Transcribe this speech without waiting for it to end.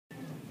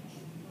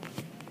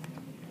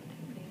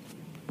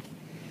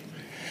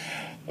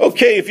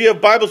Okay, if you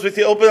have Bibles with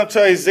you, open up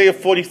to Isaiah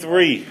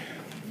 43.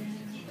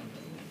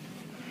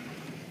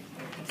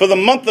 For the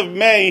month of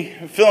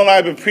May, Phil and I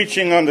have been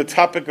preaching on the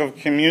topic of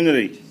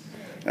community.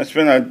 That's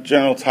been our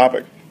general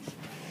topic.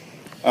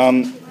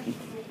 My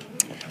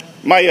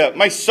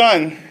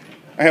son,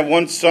 I have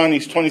one son,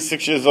 he's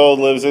 26 years old,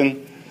 lives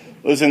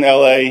in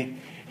L.A.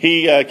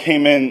 He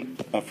came in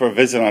for a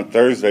visit on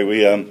Thursday. We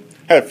had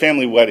a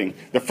family wedding.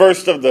 The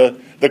first of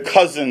the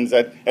cousins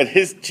at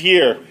his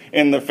tier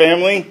in the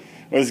family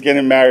was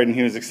getting married, and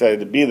he was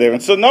excited to be there.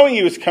 And so knowing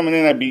he was coming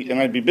in, I'd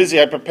be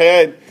busy, I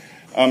prepared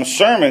a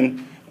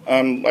sermon.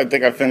 I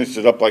think I finished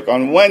it up like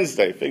on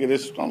Wednesday. Figured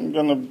I'm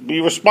going to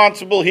be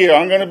responsible here.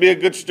 I'm going to be a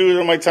good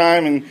student of my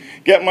time and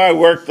get my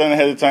work done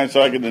ahead of time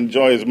so I can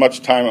enjoy as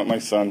much time with my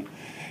son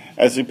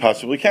as we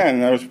possibly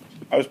can. And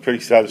I was pretty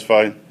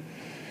satisfied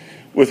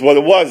with what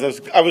it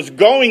was. I was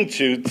going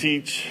to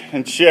teach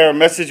and share a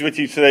message with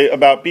you today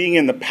about being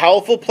in the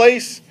powerful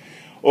place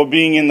or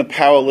being in the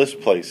powerless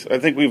place. I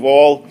think we've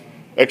all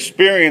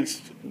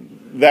experienced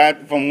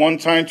that from one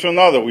time to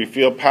another. We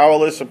feel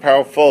powerless or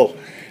powerful,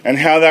 and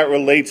how that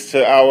relates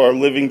to our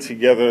living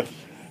together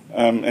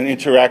and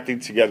interacting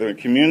together in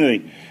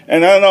community.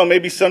 And I don't know,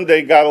 maybe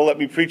someday God will let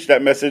me preach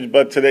that message,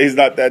 but today's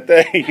not that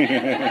day.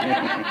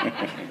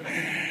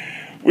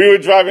 We were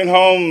driving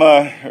home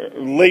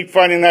late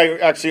Friday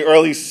night, actually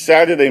early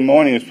Saturday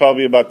morning. It was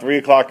probably about 3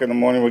 o'clock in the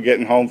morning. We're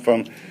getting home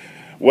from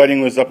wedding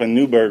was up in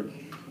Newburgh.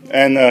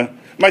 And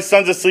my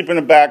son's asleep in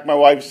the back. My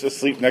wife's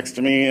asleep next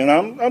to me. And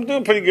I'm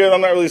doing pretty good.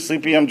 I'm not really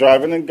sleepy. I'm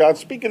driving, and God's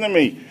speaking to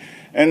me.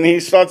 And he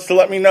starts to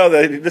let me know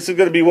that this is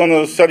going to be one of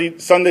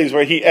those Sundays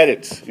where he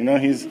edits. You know,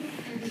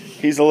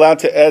 he's allowed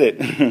to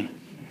edit.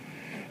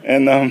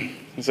 And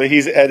so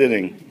he's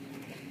editing.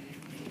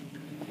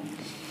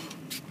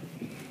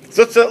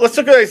 So let's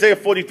look at Isaiah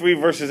 43,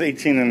 verses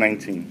 18 and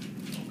 19.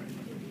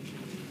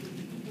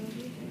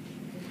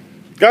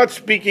 God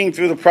speaking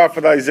through the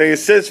prophet Isaiah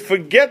says,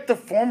 "Forget the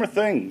former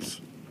things.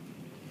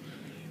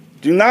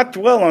 Do not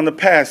dwell on the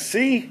past.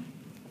 See,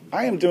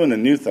 I am doing a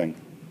new thing.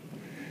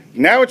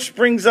 Now it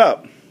springs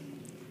up.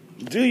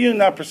 Do you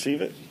not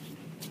perceive it?"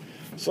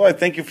 So I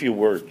thank you for your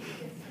word,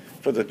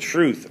 for the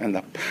truth and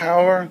the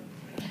power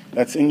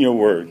that's in your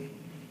word.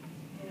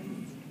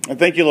 I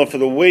thank you, Lord, for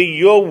the way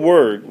your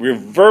word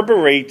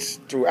reverberates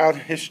throughout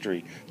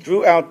history,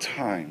 throughout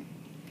time.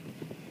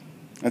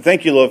 I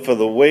thank you, Lord, for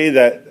the way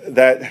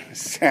that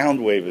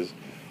sound wave is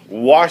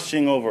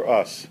washing over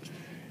us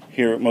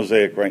here at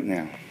Mosaic right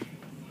now.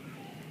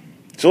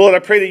 So, Lord, I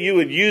pray that you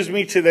would use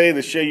me today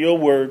to share your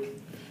word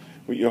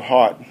with your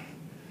heart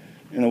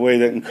in a way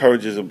that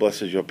encourages and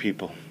blesses your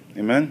people.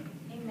 Amen?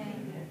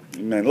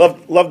 Amen.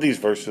 Love these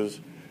verses.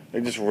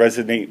 They just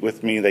resonate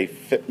with me. They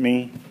fit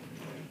me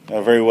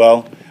very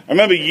well. I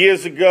remember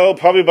years ago,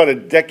 probably about a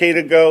decade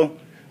ago,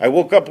 I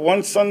woke up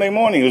one Sunday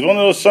morning. It was one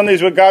of those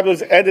Sundays where God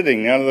was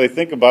editing, now that I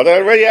think about it. I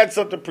already had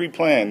something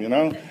pre-planned, you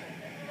know.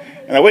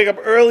 And I wake up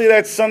early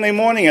that Sunday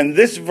morning, and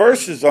this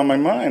verse is on my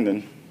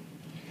mind.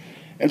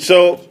 And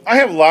so I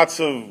have lots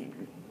of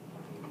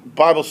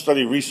Bible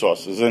study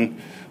resources.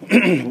 And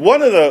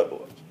one of the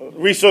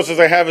resources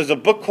I have is a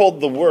book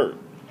called The Word.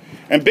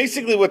 And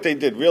basically what they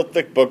did, real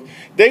thick book,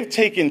 they've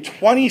taken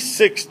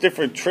 26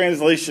 different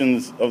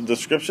translations of the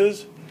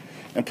scriptures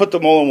and put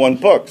them all in one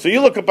book. So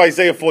you look up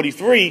Isaiah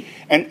 43,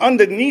 and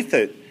underneath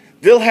it,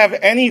 they'll have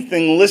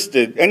anything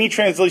listed, any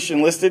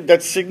translation listed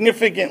that's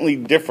significantly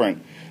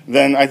different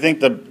than I think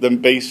the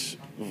base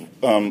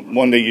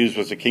one they used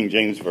was the King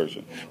James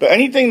Version. But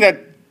anything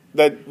that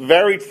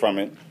varied from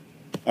it,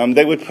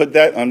 they would put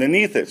that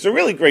underneath it. It's a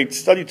really great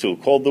study tool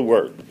called The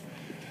Word.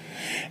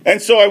 And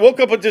so I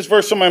woke up with this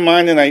verse on my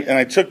mind, and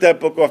I took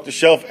that book off the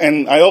shelf,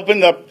 and I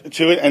opened up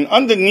to it, and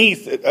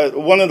underneath,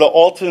 one of the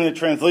alternate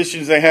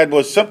translations they had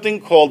was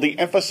something called the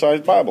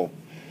Emphasized Bible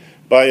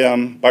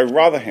by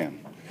Rotherham.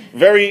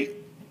 Very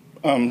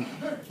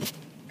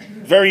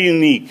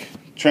unique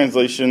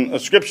translation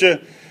of Scripture,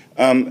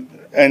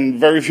 and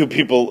very few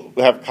people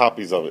have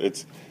copies of it.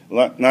 It's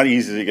not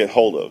easy to get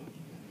hold of.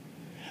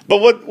 But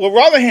what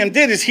Rotherham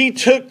did is he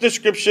took the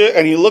scripture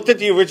and he looked at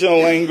the original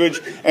language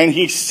and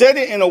he said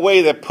it in a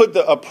way that put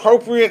the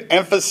appropriate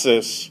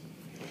emphasis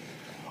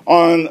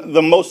on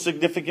the most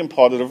significant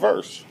part of the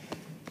verse.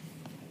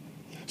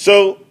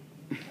 So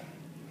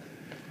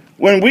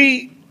when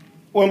we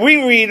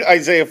read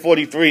Isaiah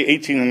 43,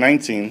 18 and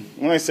 19,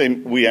 when I say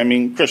we, I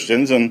mean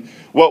Christians, and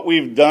what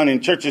we've done in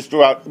churches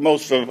throughout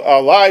most of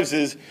our lives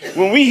is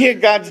when we hear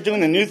God's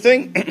doing a new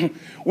thing,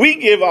 we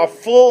give our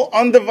full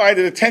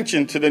undivided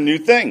attention to the new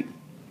thing.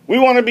 We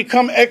want to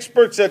become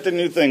experts at the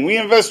new thing. We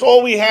invest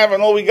all we have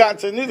and all we got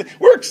to the new thing.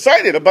 We're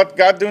excited about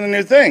God doing a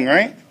new thing,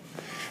 right?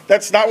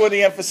 That's not where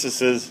the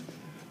emphasis is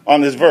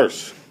on this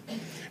verse.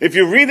 If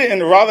you read it in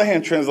the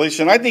Rotherham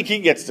translation, I think he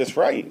gets this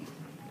right.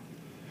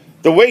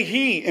 The way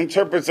he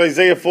interprets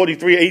Isaiah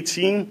 43,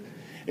 18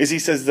 is he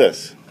says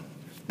this: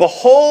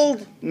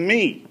 "Behold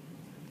me!"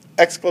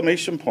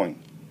 Exclamation point.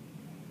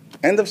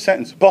 End of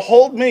sentence.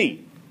 Behold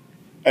me!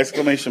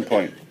 Exclamation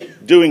point.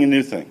 Doing a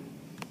new thing.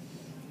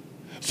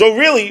 So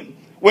really,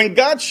 when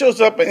God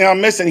shows up in our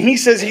midst and he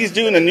says he's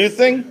doing a new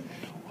thing,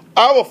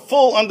 our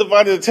full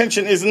undivided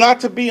attention is not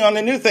to be on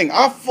the new thing.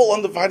 Our full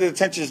undivided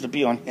attention is to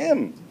be on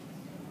him.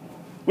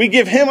 We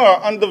give him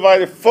our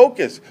undivided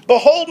focus.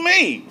 Behold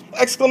me!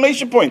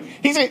 Exclamation point.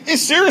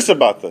 He's serious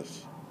about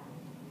this.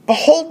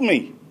 Behold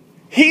me.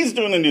 He's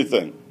doing a new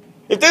thing.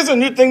 If there's a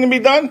new thing to be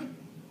done,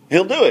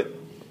 he'll do it.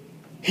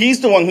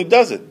 He's the one who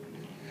does it.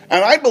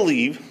 And I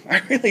believe,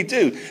 I really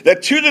do,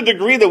 that to the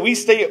degree that we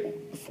stay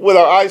with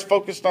our eyes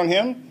focused on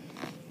him,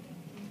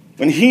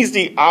 when he's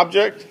the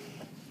object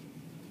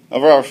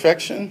of our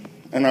affection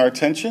and our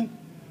attention,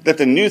 that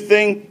the new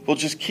thing will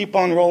just keep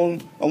on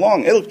rolling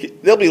along.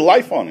 There'll be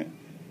life on it.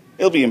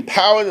 It'll be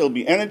empowered. It'll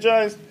be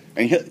energized.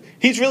 And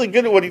he's really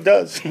good at what he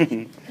does.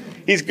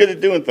 He's good at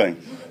doing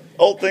things.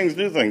 Old things,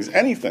 new things,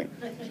 anything.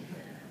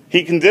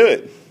 He can do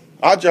it.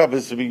 Our job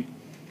is to be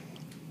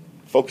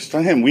focused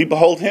on him. We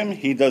behold him.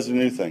 He does the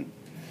new thing.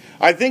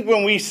 I think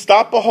when we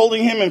stop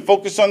beholding him and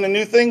focus on the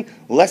new thing,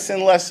 less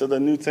and less of the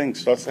new thing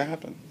starts to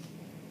happen.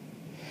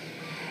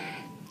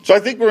 So I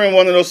think we're in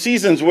one of those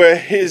seasons where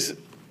his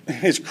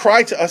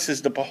cry to us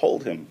is to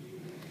behold him.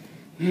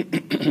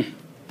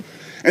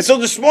 And so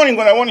this morning,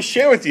 what I want to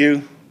share with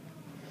you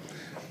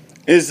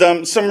is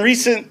some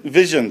recent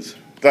visions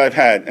that I've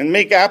had and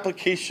make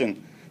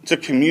application to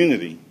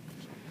community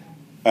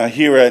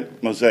here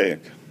at Mosaic.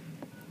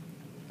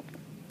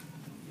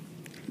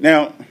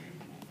 Now,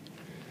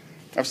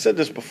 I've said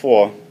this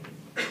before,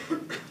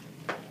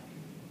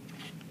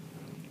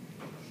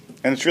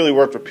 and it's really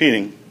worth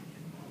repeating.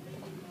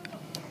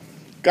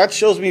 God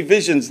shows me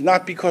visions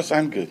not because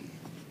I'm good.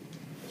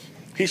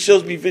 He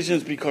shows me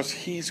visions because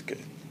he's good.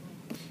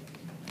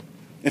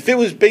 If it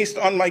was based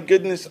on my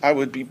goodness, I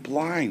would be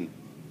blind.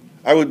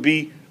 I would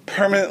be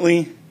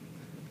permanently,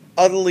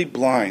 utterly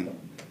blind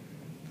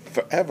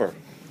forever.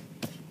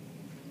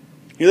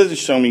 He doesn't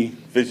show me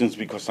visions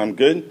because I'm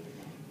good.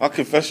 I'll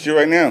confess to you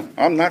right now,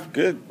 I'm not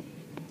good.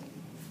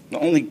 The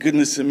only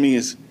goodness in me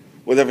is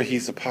whatever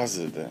he's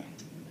deposited there.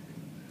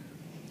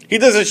 He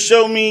doesn't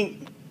show me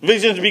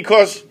visions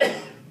because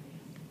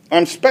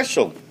I'm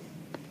special.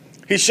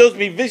 He shows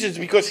me visions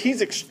because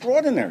he's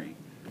extraordinary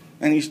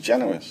and he's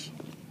generous.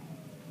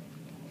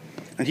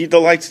 And he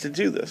delights to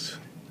do this.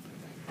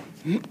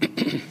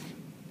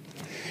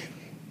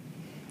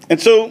 And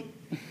so,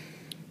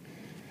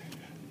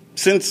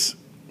 since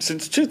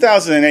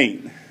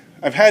 2008,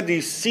 I've had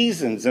these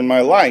seasons in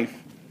my life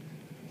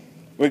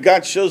where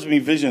God shows me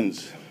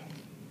visions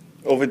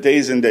over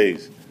days and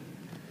days.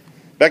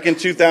 Back in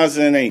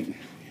 2008,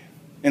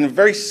 in a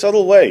very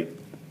subtle way,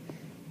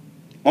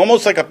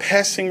 almost like a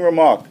passing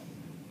remark,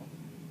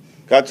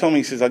 God told me,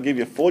 he says, I'll give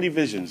you 40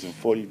 visions in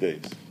 40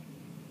 days.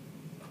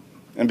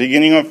 And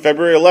beginning on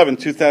February 11,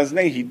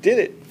 2008, he did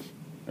it.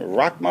 It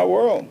rocked my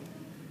world.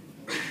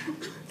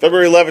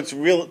 February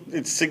 11th,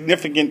 it's a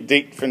significant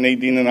date for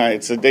Nadine and I.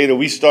 It's the day that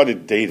we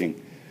started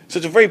dating. So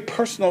it's a very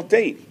personal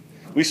date.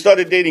 We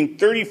started dating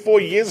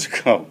 34 years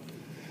ago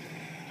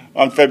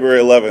on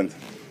February 11th.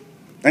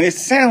 And it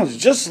sounds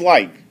just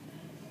like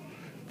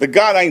the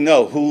God I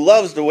know who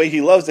loves the way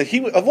he loves, that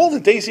of all the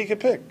days he could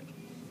pick,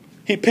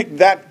 he picked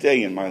that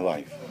day in my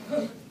life.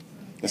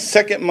 The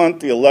second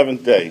month, the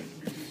 11th day.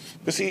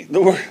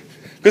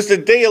 Because the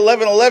day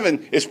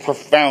 11/11 is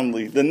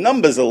profoundly, the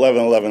numbers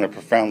 11/11 are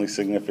profoundly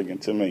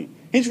significant to me.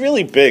 He's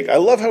really big. I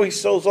love how he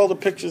sews all the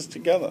pictures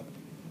together.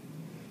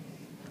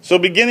 So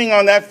beginning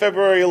on that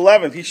February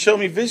 11th, he showed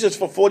me visions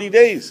for 40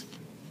 days.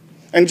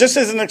 And just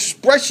as an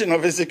expression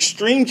of his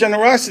extreme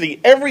generosity,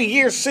 every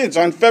year since,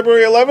 on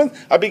February 11th,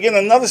 I begin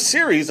another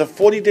series of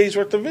 40 days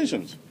worth of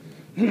visions.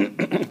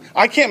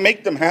 I can't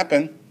make them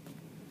happen.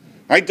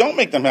 I don't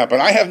make them happen.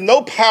 I have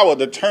no power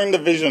to turn the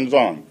visions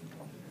on.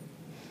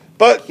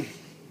 But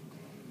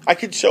I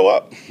could show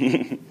up.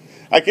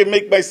 I could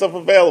make myself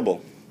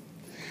available.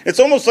 It's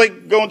almost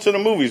like going to the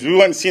movies. We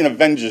went and seen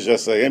Avengers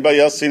yesterday. Anybody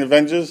else seen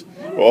Avengers?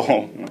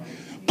 Oh,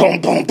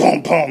 boom, boom,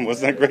 boom, boom.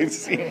 Wasn't that a great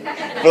scene?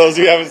 For those of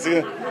you who haven't seen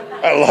it,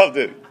 I loved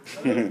it.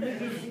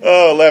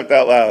 Oh, I laughed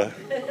out loud.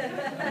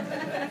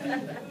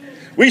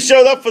 We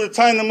showed up for the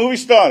time the movie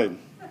started.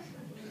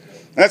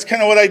 That's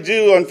kind of what I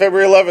do on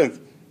February 11th.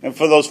 And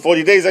for those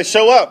 40 days, I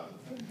show up.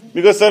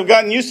 Because I've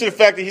gotten used to the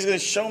fact that he's going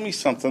to show me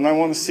something. I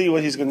want to see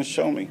what he's going to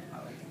show me.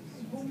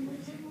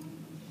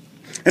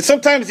 And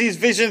sometimes these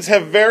visions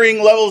have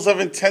varying levels of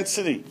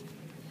intensity.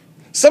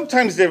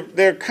 Sometimes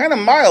they're kind of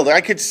mild. I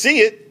could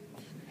see it,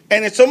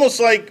 and it's almost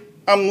like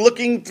I'm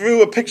looking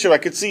through a picture. I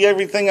could see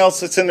everything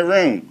else that's in the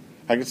room.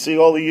 I could see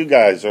all of you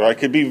guys, or I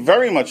could be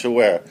very much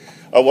aware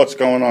of what's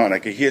going on. I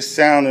could hear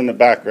sound in the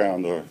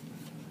background, or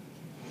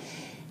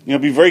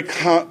be very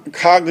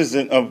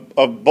cognizant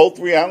of both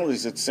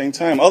realities at the same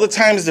time. Other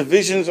times the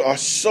visions are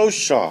so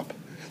sharp,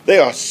 they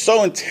are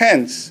so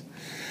intense,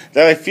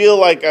 that I feel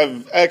like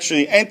I've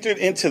actually entered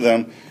into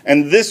them,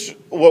 and this,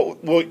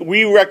 what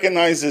we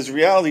recognize as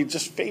reality,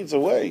 just fades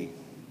away.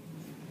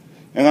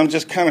 And I'm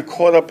just kind of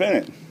caught up in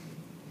it.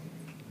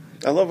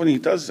 I love when he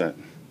does that.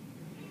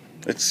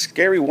 It's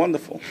scary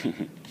wonderful.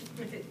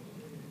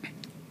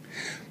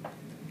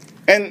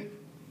 And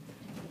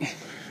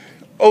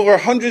over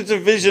hundreds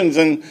of visions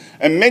and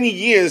many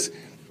years,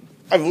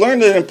 I've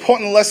learned an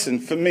important lesson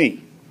for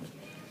me.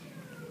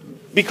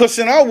 Because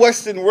in our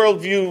Western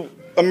worldview,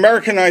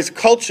 Americanized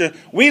culture,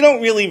 we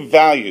don't really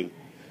value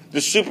the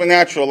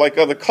supernatural like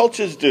other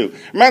cultures do.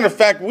 Matter of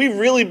fact, we've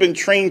really been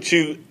trained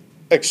to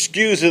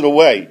excuse it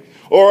away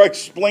or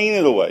explain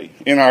it away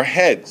in our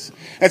heads.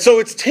 And so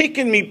it's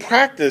taken me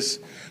practice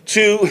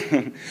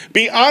to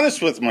be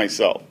honest with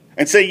myself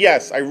and say,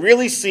 yes, I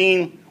really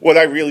seen what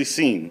I really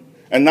seen,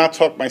 and not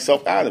talk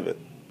myself out of it.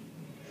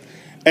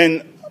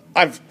 And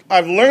I've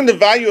learned the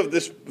value of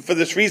this for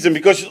this reason,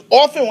 because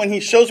often when he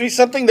shows me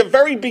something, the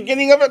very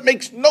beginning of it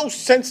makes no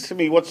sense to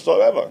me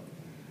whatsoever.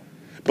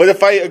 But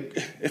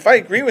if I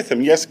agree with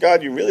him, yes,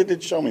 God, you really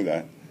did show me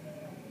that.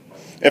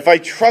 If I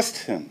trust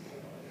him,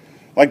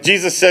 like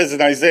Jesus says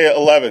in Isaiah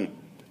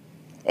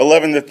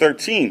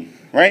 11:11-13,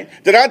 right?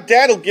 That our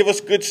dad will give us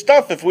good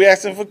stuff if we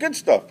ask him for good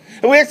stuff.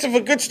 If we ask him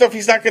for good stuff,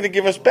 he's not going to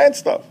give us bad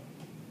stuff,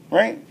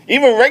 right?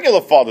 Even regular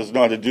fathers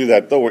know how to do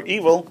that, though we're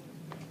evil.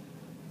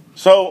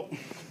 So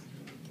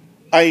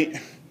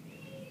I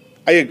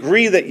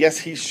agree that, yes,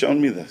 he's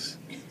shown me this.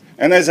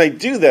 And as I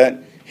do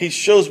that, he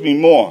shows me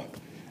more.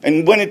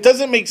 And when it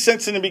doesn't make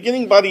sense in the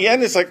beginning, by the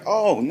end, it's like,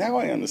 oh, now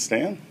I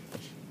understand.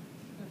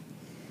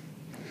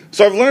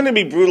 So I've learned to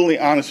be brutally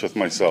honest with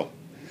myself.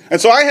 And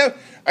so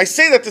I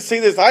say that to say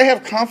this, I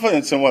have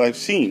confidence in what I've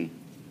seen.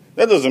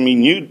 That doesn't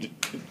mean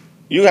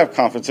you have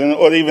confidence in it,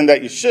 or even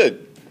that you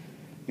should.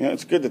 You know,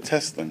 it's good to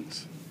test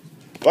things.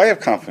 But I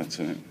have confidence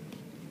in it.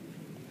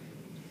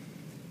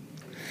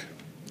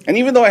 And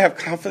even though I have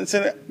confidence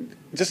in it,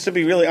 just to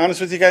be really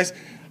honest with you guys,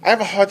 I have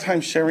a hard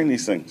time sharing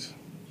these things.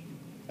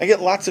 I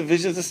get lots of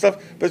visions and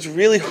stuff, but it's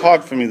really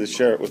hard for me to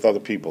share it with other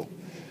people.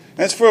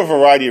 And it's for a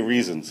variety of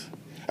reasons.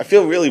 I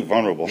feel really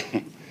vulnerable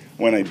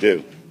when I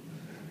do.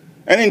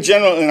 And in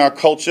general, in our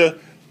culture,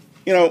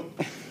 you know,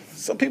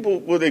 some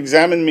people would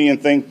examine me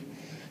and think,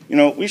 you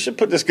know, we should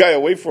put this guy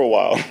away for a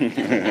while. You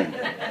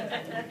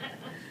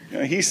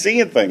know, he's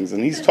seeing things,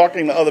 and he's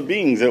talking to other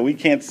beings that we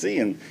can't see.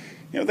 And,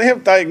 you know, they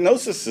have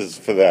diagnoses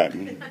for that.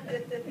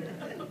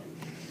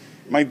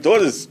 My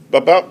daughter's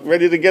about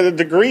ready to get a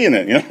degree in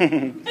it, you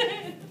know.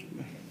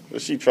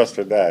 But she trusts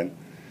her dad.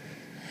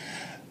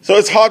 So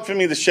it's hard for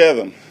me to share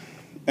them.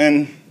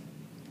 And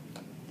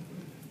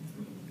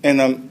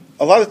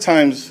a lot of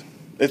times,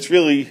 it's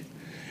really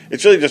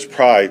just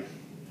pride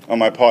on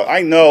my part.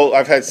 I know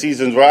I've had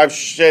seasons where I've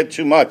shared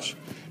too much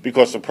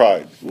because of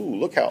pride. Ooh,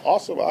 look how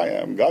awesome I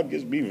am. God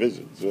gives me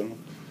visits. You know?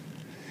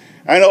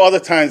 I know other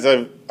times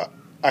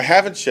I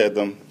haven't shared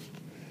them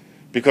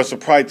because of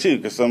pride too,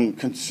 because I'm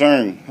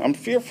concerned. I'm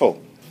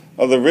fearful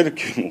of the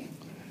ridicule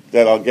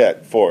that I'll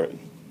get for it.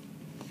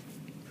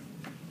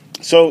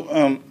 So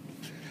I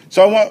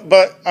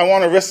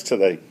want to risk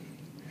today.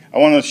 I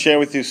want to share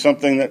with you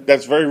something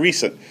that's very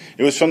recent.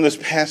 It was from this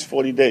past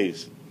 40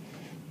 days,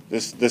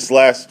 this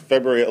last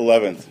February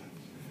 11th,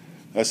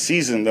 a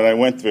season that I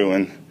went through.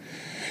 And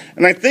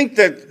I think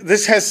that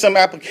this has some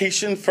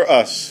application for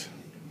us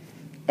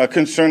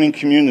concerning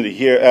community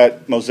here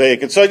at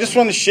Mosaic. And so I just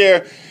want to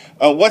share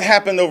what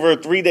happened over a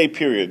 3-day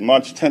period,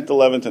 March 10th,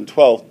 11th, and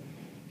 12th,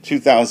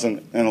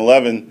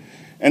 2011.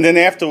 And then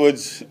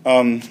afterwards,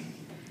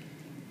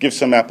 give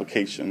some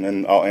application,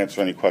 and I'll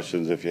answer any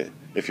questions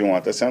if you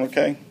want. That sound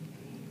okay?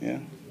 Yeah?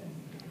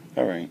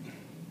 All right.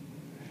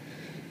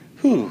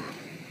 Whew.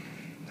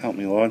 Help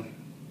me, Lord.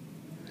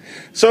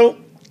 So,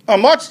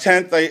 on March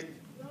 10th,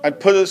 I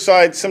put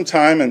aside some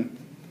time, and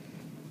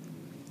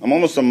I'm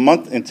almost a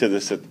month into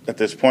this at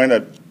this point.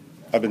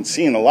 I've been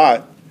seeing a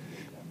lot.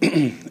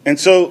 And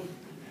so,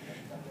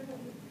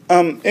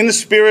 in the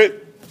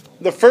Spirit,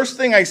 the first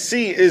thing I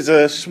see is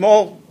a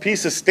small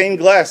piece of stained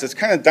glass. It's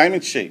kind of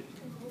diamond-shaped.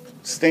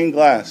 Stained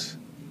glass.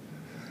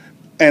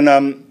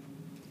 And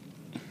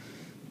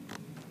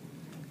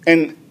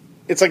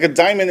it's like a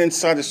diamond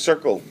inside a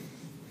circle.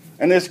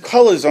 And there's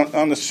colors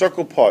on the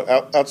circle part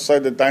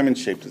outside the diamond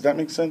shape. Does that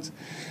make sense?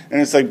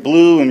 And it's like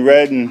blue and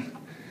red and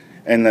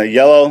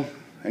yellow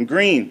and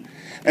green.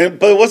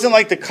 But it wasn't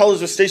like the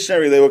colors were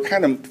stationary. They were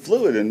kind of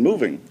fluid and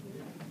moving.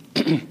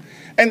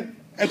 and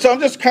so I'm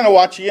just kind of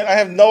watching it. I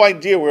have no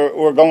idea where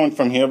we're going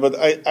from here, but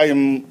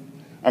I'm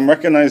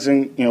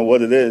recognizing, you know,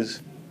 what it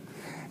is.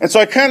 And so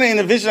I kind of, in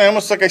a vision, I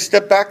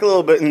stepped back a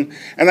little bit, and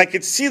I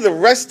could see the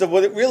rest of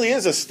what it really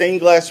is, a stained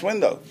glass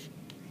window.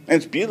 And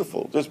it's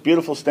beautiful, just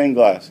beautiful stained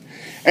glass.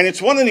 And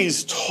it's one of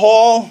these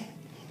tall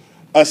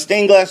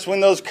stained glass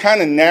windows,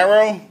 kind of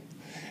narrow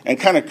and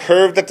kind of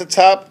curved at the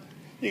top.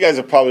 You guys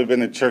have probably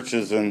been to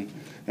churches and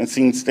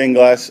seen stained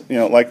glass, you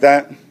know, like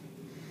that.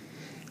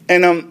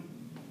 And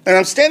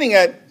I'm standing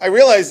I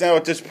realize now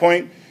at this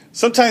point,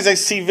 sometimes I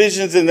see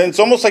visions, and then it's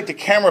almost like the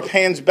camera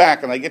pans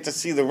back, and I get to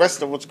see the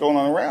rest of what's going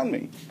on around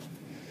me.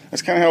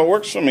 That's kind of how it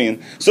works for me.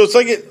 And so it's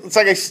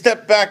like I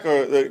step back,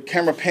 or the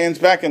camera pans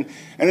back, and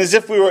as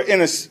if we were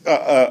in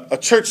a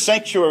church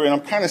sanctuary, and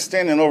I'm kind of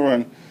standing over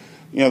in,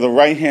 you know, the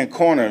right-hand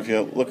corner, if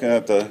you're looking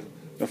at the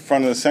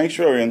front of the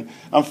sanctuary, and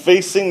I'm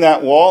facing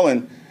that wall,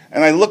 and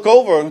I look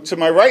over to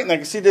my right, and I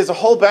can see there's a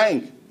whole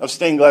bank of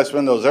stained glass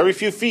windows every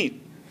few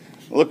feet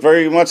look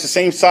very much the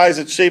same size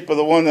and shape of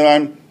the one that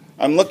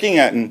I'm looking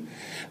at. And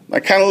I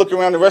kind of look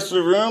around the rest of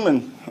the room,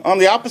 and on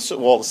the opposite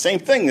wall, the same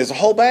thing. There's a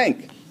whole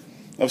bank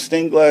of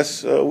stained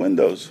glass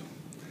windows.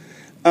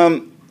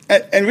 And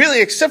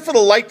really, except for the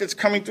light that's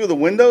coming through the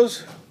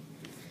windows,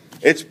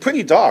 it's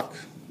pretty dark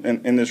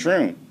in this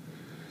room.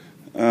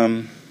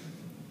 The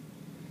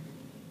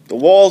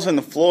walls and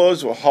the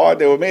floors were hard.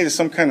 They were made of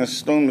some kind of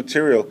stone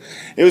material.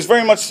 It was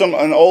very much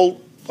an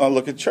old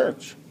looking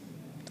church.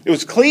 It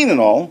was clean and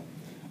all.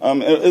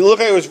 It looked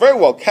like it was very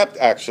well kept,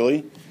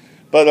 actually,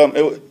 but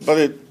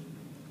it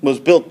was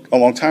built a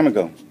long time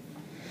ago.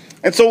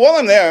 And so while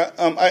I'm there,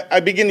 I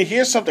begin to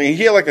hear something. I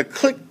hear like a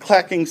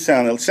click-clacking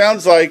sound. It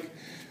sounds like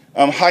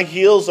high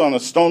heels on a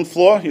stone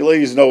floor. You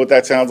ladies know what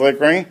that sounds like,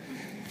 right?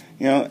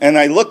 You know. And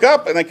I look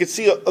up, and I could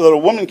see a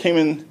little woman came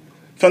in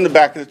from the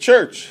back of the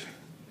church.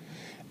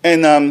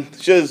 And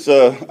she has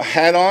a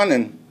hat on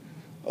and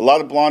a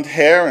lot of blonde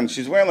hair, and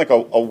she's wearing like a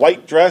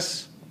white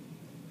dress.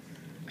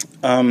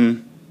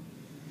 Actually,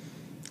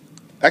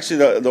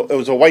 it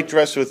was a white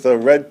dress with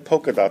red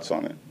polka dots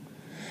on it.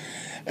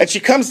 And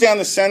she comes down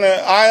the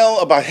center aisle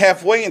about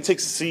halfway and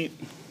takes a seat,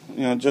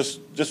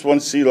 just one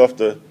seat off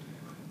the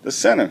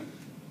center.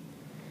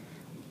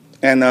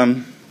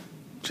 And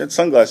she had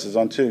sunglasses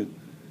on too.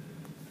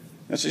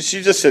 And so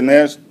she's just sitting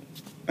there,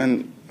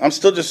 and I'm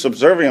still just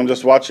observing. I'm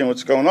just watching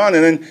what's going on.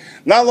 And then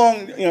not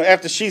long,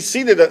 after she's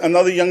seated,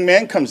 another young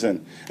man comes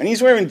in, and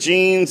he's wearing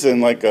jeans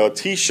and like a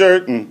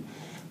T-shirt, and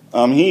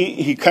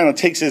he kind of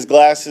takes his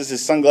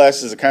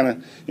sunglasses, and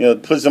kind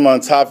of puts them on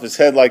top of his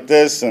head like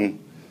this, and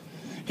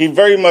he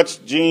very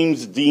much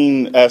James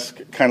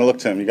Dean-esque kind of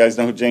looked to him. You guys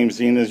know who James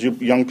Dean is? You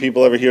young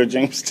people ever hear of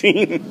James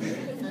Dean?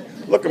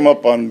 Look him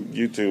up on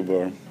YouTube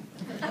or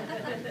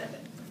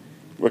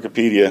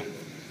Wikipedia.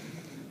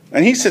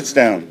 And he sits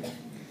down.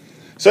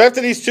 So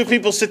after these two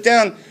people sit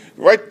down,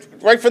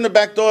 right from the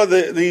back door,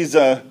 this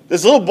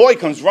little boy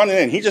comes running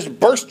in. He just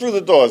bursts through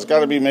the door. It's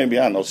got to be maybe,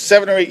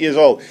 7 or 8 years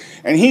old.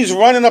 And he's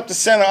running up the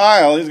center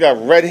aisle. He's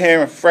got red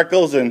hair and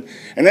freckles. And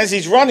as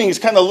he's running, he's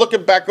kind of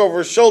looking back over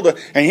his shoulder.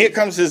 And here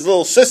comes his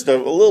little sister, a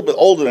little bit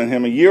older than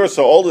him, a year or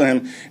so older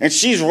than him. And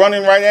she's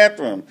running right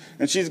after him.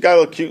 And she's got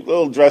a cute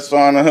little dress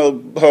on.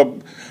 Her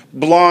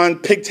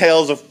blonde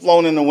pigtails are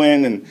flowing in the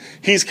wind. And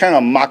he's kind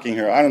of mocking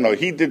her. I don't know.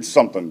 He did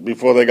something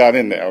before they got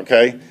in there,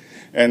 okay?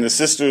 And the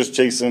sister is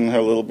chasing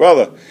her little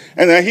brother.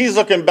 And then he's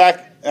looking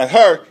back at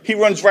her. He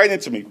runs right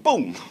into me.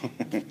 Boom.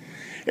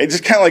 It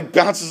just kind of like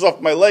bounces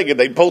off my leg. And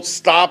they both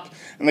stop.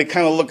 And they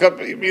kind of look up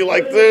at me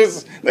like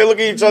this. They look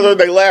at each other.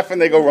 They laugh.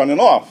 And they go running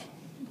off.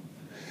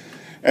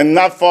 And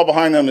not far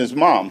behind them is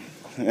Mom.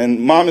 And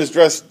Mom is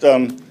dressed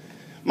like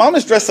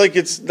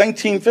it's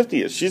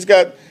 1950s. She's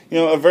got,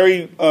 a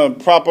very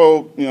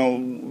proper,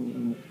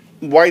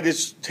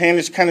 whitish,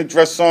 tannish kind of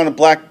dress on, a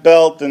black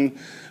belt, and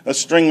a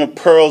string of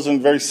pearls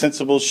and very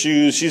sensible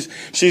shoes.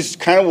 She's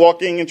kind of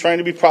walking and trying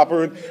to be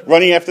proper, and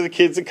running after the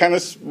kids, and kind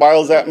of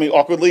smiles at me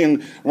awkwardly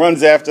and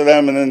runs after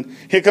them. And then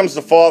here comes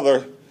the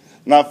father,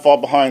 not far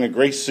behind, a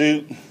gray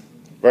suit,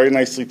 very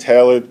nicely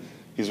tailored.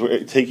 He's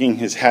taking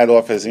his hat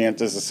off as he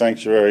enters the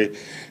sanctuary,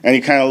 and he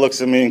kind of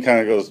looks at me and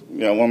kind of goes,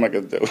 what am I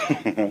going to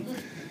do?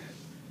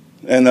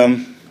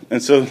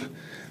 And so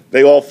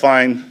they all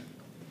find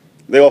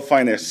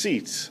their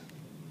seats.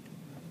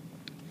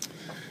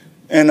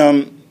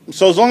 And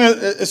so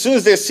as soon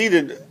as they're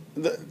seated,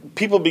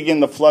 people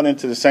begin to flood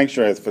into the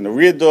sanctuary from the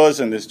rear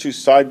doors, and there's 2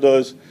 side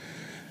doors,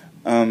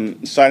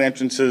 side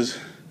entrances.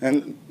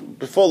 And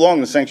before long,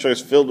 the sanctuary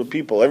is filled with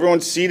people.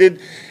 Everyone's seated,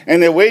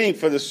 and they're waiting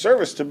for the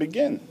service to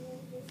begin.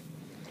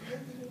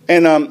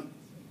 And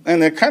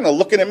they're kind of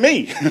looking at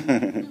me.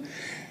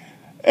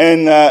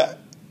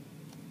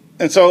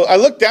 And so I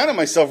look down at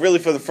myself really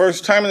for the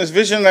first time in this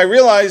vision, and I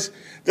realize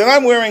that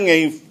I'm wearing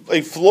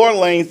a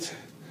floor-length,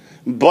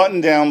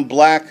 button-down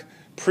black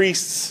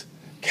priest's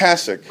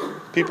cassock.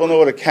 People know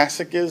what a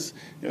cassock is?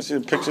 You see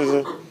the pictures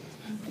of?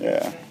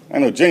 Yeah, I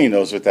know Jenny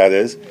knows what that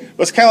is.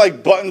 But it's kind of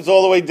like buttons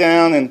all the way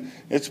down, and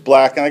it's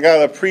black. And I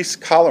got a priest's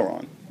collar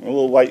on, a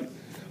little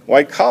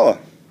white collar,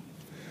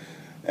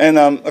 and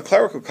a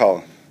clerical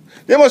collar.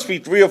 There must be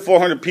 300 or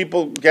 400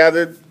 people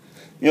gathered.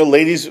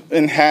 Ladies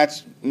in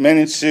hats, men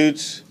in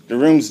suits. The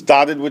room's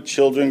dotted with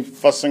children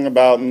fussing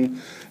about,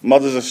 and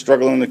mothers are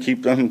struggling to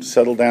keep them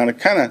settled down. It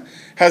kind of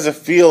has a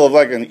feel of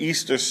like an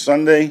Easter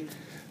Sunday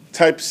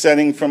type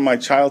setting from my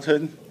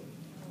childhood.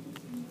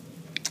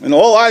 And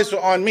all eyes were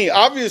on me.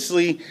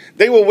 Obviously,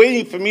 they were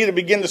waiting for me to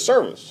begin the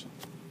service.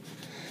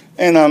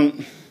 And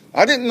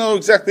I didn't know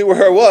exactly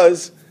where I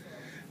was,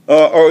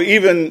 or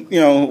even,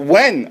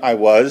 when I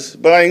was,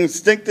 but I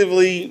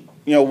instinctively,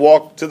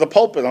 walked to the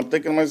pulpit. I'm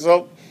thinking to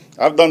myself,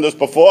 I've done this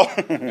before.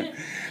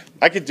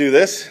 I could do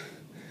this.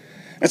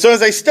 And so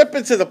as I step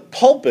into the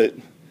pulpit,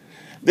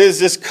 there's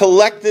this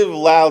collective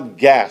loud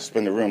gasp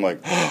in the room, like,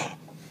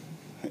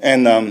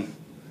 and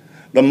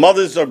the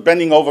mothers are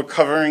bending over,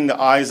 covering the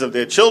eyes of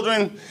their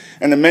children,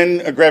 and the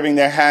men are grabbing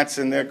their hats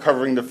and they're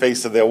covering the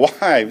face of their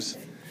wives.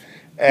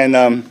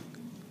 And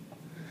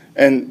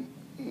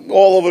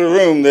all over the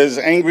room, there's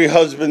angry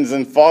husbands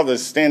and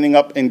fathers standing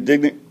up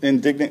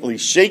indignantly,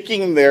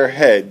 shaking their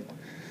head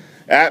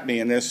at me,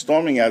 and they're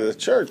storming out of the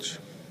church.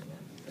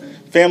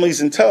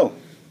 Families in tow.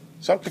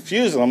 So I'm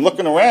confused, and I'm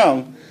looking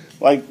around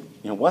like,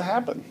 what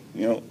happened?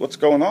 What's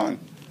going on?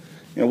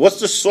 What's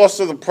the source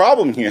of the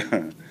problem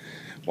here?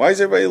 Why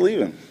is everybody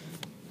leaving?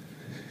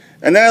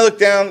 And then I look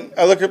down,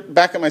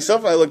 back at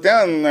myself, and I look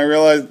down, and I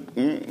realize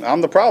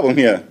I'm the problem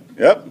here.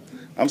 Yep,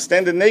 I'm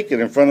standing naked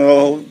in front of the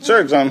whole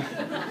church. I'm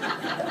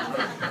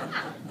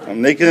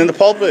naked in the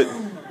pulpit,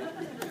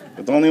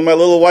 with only my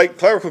little white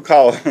clerical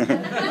collar.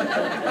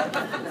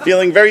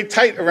 Feeling very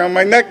tight around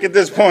my neck at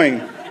this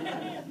point.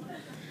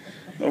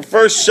 I'm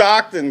first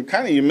shocked and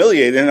kind of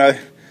humiliated, and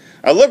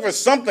I looked for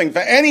something, for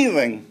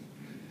anything,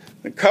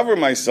 to cover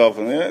myself,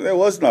 and there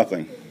was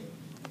nothing.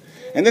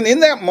 And then in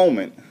that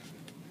moment,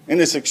 in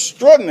this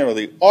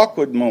extraordinarily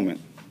awkward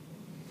moment,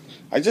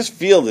 I just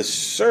feel this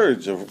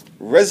surge of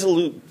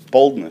resolute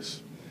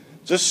boldness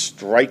just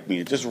strike me.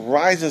 It just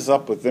rises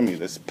up within me,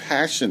 this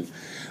passion,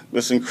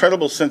 this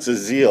incredible sense of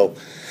zeal.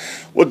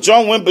 What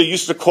John Wimber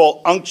used to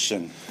call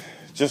unction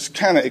just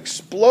kind of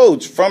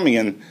explodes from me,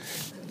 and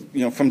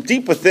from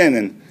deep within,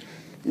 and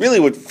really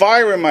with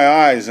fire in my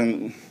eyes.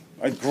 And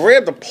I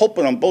grab the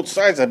pulpit on both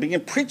sides. I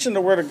begin preaching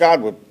the word of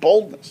God with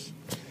boldness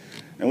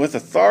and with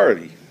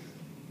authority.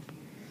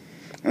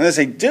 And as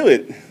I do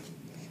it,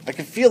 I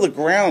can feel the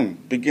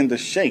ground begin to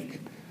shake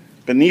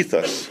beneath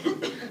us.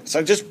 So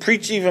I just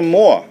preach even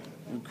more,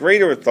 with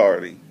greater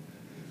authority,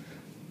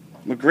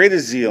 with greater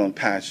zeal and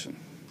passion.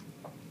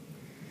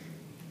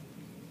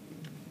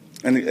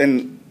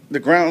 And the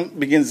ground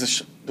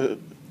begins to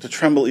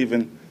tremble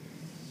even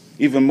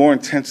more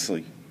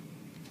intensely,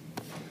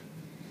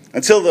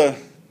 until the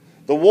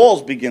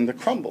walls begin to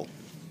crumble,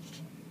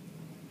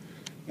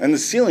 and the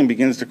ceiling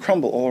begins to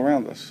crumble all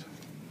around us.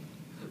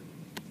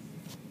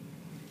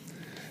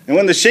 And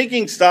when the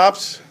shaking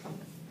stops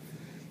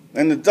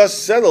and the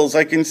dust settles,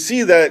 I can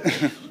see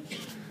that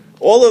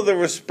all of the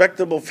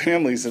respectable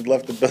families had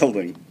left the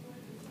building.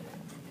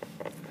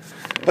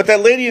 But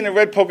that lady in the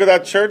red polka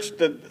dot church,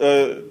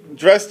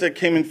 dress that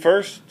came in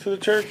first to the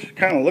church,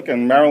 kind of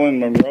looking Marilyn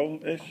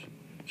Monroe-ish,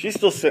 she's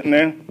still sitting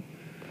there.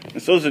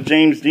 And so is a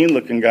James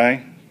Dean-looking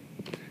guy.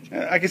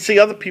 And I can see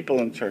other people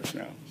in church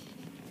now.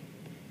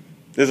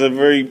 There's a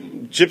very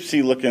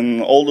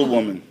gypsy-looking older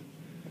woman,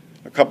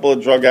 a couple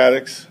of drug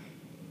addicts,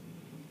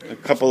 a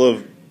couple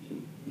of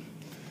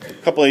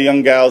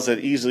young gals that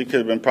easily could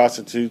have been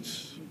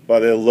prostitutes by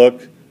their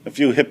look, a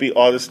few hippie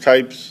artist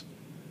types,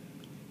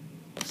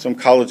 some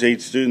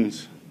college-age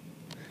students.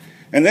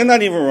 And they're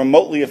not even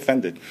remotely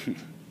offended.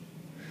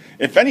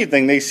 If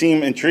anything, they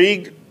seem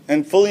intrigued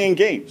and fully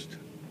engaged.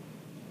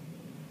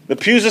 The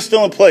pews are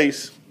still in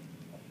place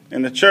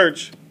in the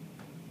church,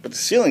 but the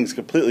ceiling's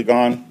completely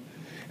gone.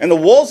 And the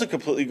walls are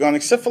completely gone,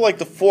 except for like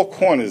the four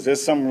corners.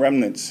 There's some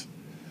remnants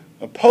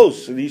of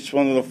posts at each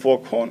one of the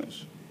four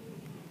corners.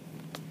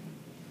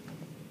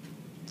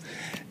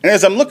 And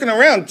as I'm looking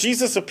around,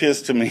 Jesus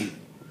appears to me,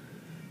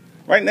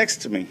 right next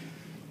to me.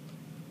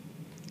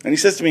 And he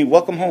says to me,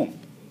 "Welcome home."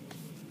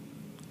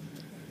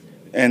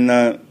 And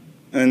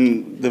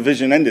the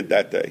vision ended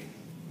that day.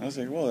 I was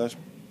like, well, that's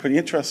pretty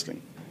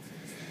interesting.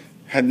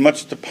 Had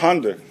much to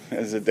ponder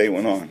as the day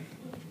went on.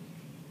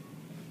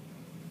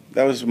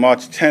 That was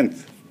March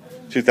 10th,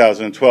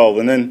 2012.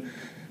 And then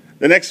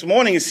the next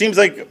morning, it seems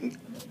like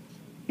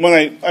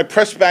when I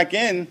pressed back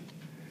in,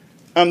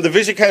 the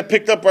vision kind of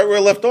picked up right where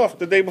I left off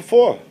the day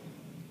before.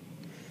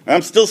 And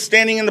I'm still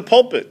standing in the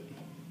pulpit.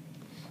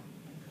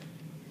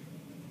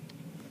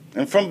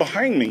 And from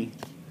behind me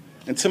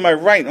and to my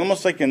right,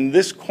 almost like in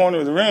this corner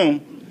of the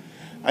room,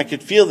 I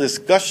could feel this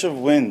gush of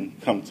wind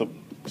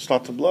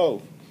start to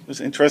blow. It was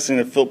interesting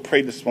that Phil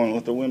prayed this morning,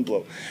 let the wind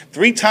blow.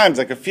 3 times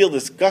I could feel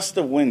this gust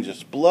of wind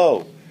just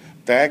blow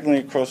diagonally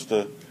across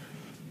the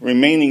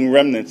remaining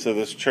remnants of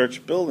this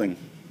church building,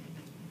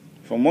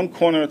 from one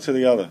corner to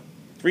the other.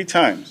 3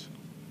 times.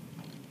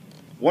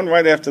 One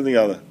right after the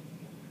other.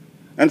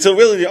 Until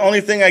really the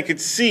only thing I could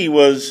see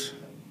was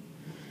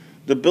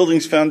the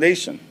building's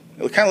foundation.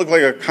 It kind of looked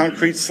like a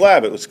concrete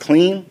slab. It was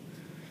clean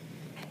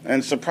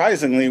and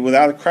surprisingly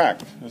without a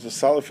crack. It was a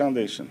solid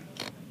foundation.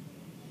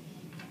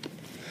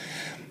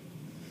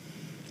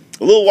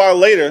 A little while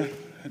later,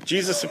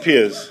 Jesus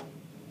appears,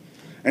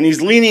 and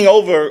he's leaning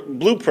over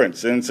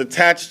blueprints, and it's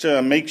attached to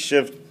a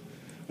makeshift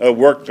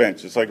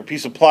workbench. It's like a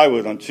piece of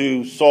plywood on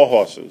 2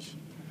 sawhorses.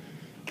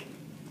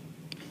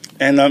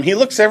 And he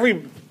looks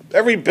every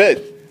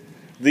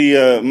bit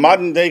the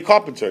modern-day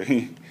carpenter.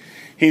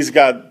 He's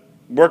got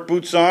work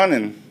boots on,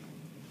 and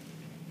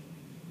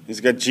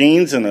he's got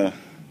jeans and a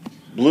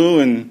blue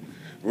and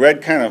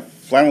red kind of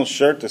flannel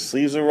shirt. The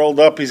sleeves are rolled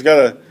up. He's got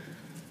a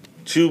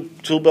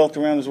tool belt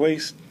around his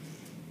waist.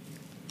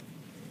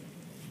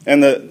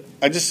 And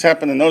I just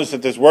happened to notice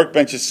that this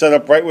workbench is set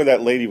up right where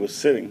that lady was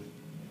sitting,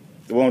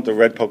 the one with the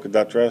red polka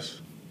dot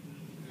dress.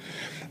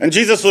 And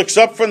Jesus looks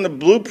up from the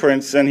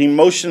blueprints, and he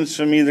motions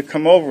for me to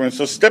come over. And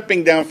so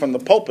stepping down from the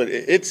pulpit,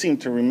 it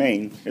seemed to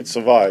remain. It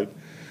survived.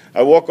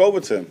 I walk over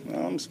to him.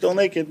 I'm still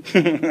naked.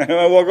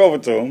 I walk over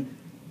to him.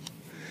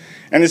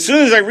 And as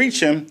soon as I reach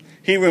him,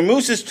 he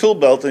removes his tool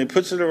belt and he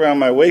puts it around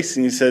my waist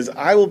and he says,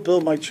 I will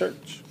build my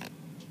church.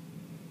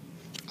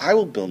 I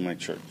will build my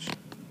church.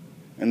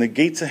 And the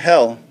gates of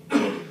hell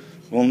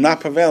will not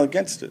prevail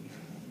against it.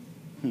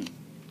 And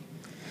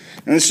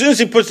as soon as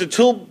he puts the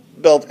tool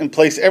belt in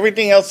place,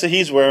 everything else that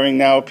he's wearing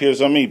now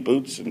appears on me.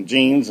 Boots and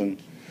jeans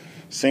and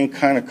same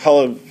kind of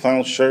colored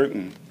flannel shirt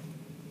and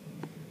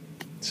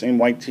same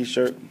white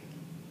t-shirt.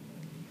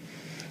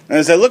 And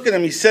as I look at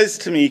him, he says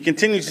to me, he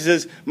continues, he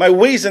says, my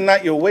ways are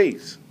not your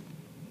ways.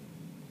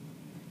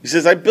 He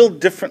says, I build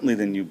differently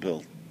than you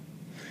build.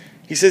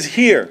 He says,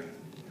 here,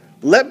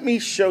 let me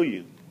show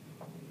you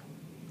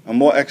a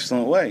more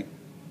excellent way.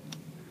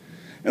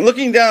 And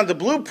looking down at the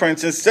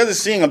blueprints, instead of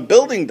seeing a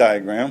building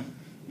diagram,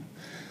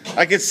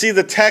 I could see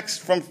the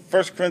text from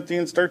 1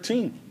 Corinthians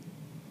 13.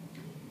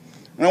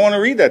 And I want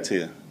to read that to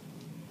you.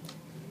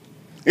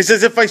 It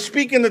says, if I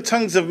speak in the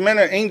tongues of men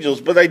or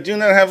angels, but I do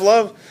not have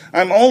love,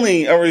 I'm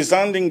only a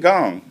resounding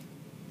gong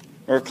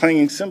or a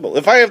clanging cymbal.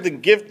 If I have the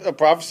gift of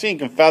prophecy and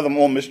can fathom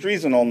all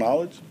mysteries and all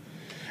knowledge,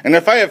 and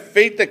if I have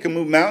faith that can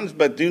move mountains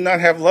but do not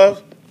have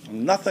love,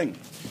 I'm nothing.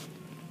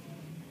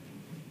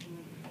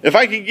 If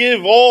I could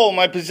give all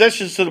my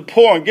possessions to the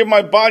poor and give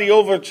my body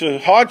over to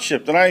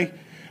hardship, then I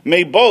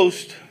may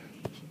boast,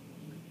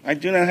 I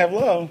do not have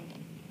love,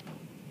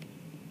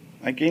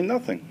 I gain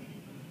nothing.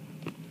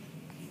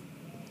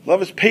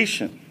 Love is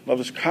patient. Love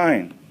is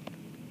kind.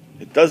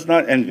 It does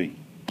not envy.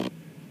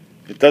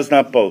 It does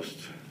not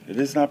boast. It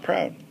is not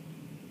proud.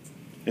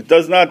 It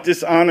does not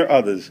dishonor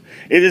others.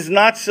 It is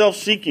not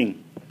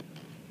self-seeking.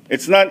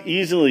 It's not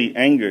easily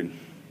angered.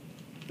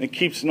 It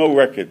keeps no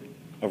record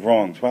of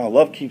wrongs. Wow,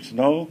 love keeps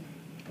no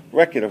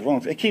record of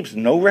wrongs. It keeps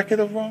no record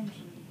of wrongs?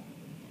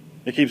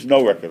 It keeps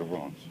no record of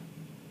wrongs.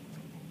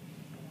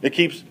 It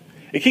keeps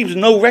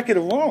no record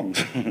of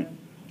wrongs.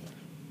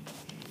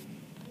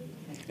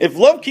 If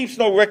love keeps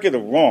no record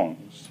of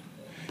wrongs,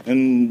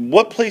 then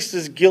what place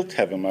does guilt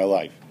have in my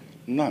life?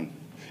 None.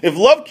 If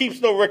love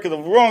keeps no record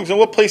of wrongs, then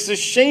what place does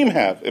shame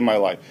have in my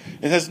life?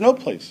 It has no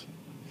place.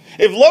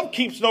 If love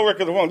keeps no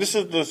record of wrongs, this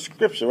is the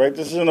scripture, right?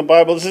 This is in the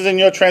Bible. This is in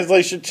your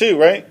translation too,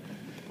 right?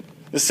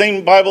 The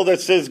same Bible that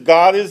says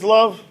God is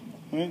love,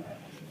 right?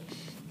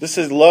 This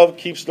says love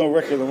keeps no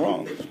record of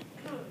wrongs.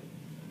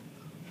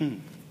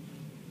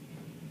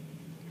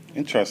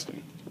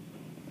 Interesting.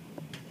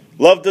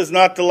 Love does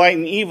not delight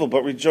in evil,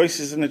 but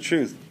rejoices in the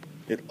truth.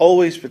 It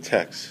always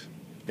protects.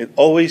 It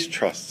always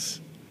trusts.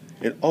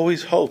 It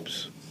always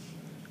hopes.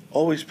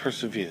 Always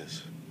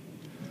perseveres.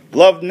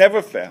 Love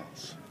never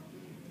fails.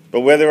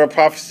 But where there are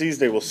prophecies,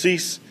 they will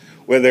cease.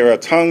 Where there are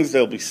tongues,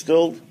 they'll be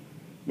stilled.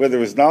 Where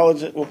there is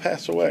knowledge, it will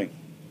pass away.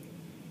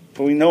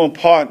 For we know in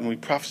part and we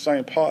prophesy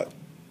in part.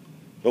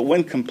 But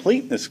when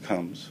completeness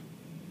comes,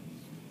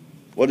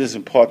 what is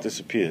in part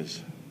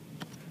disappears.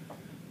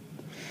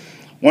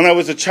 When I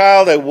was a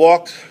child, I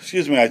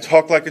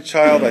talked like a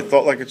child, I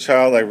thought like a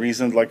child, I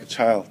reasoned like a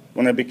child.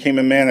 When I became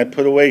a man, I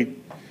put away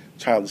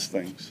childish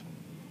things.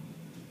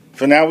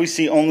 For now we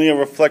see only a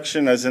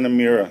reflection as in a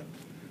mirror.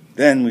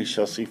 Then we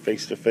shall see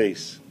face to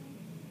face.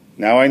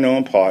 Now I know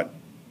in part.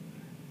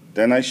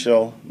 Then I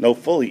shall know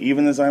fully,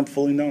 even as I am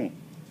fully known.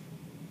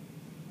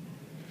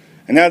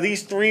 And now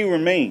these three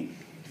remain: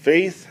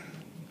 faith,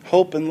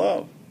 hope, and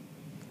love.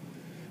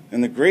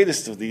 And the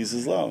greatest of these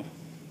is love.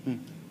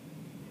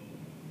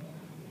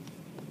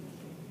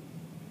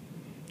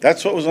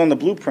 That's what was on the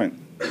blueprint.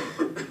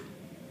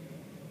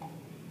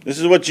 This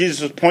is what Jesus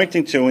was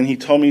pointing to when he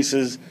told me, he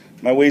says,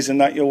 my ways are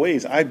not your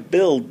ways. I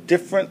build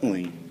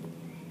differently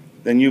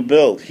than you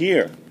build.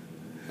 Here,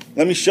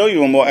 let me show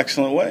you a more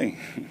excellent way.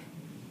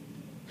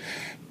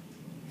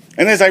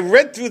 And as I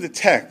read through the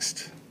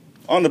text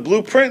on the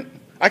blueprint,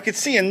 I could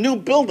see a new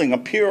building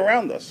appear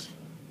around us.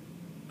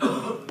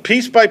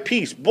 Piece by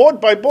piece, board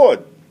by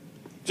board.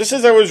 Just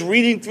as I was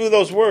reading through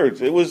those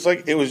words, it was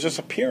just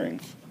appearing.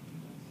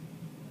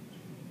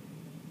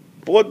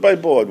 Board by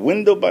board,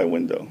 window by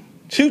window.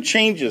 Two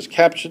changes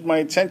captured my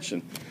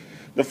attention.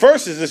 The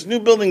first is this new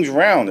building's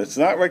round. It's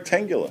not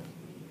rectangular.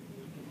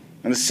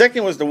 And the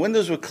second was the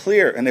windows were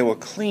clear and they were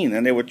clean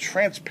and they were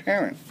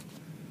transparent.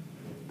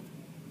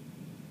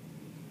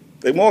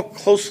 They more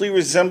closely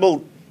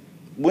resembled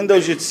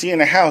windows you'd see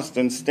in a house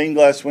than stained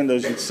glass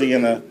windows you'd see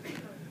in a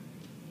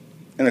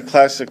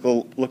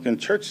classical looking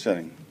church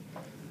setting.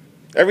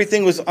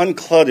 Everything was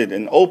uncluttered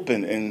and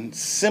open and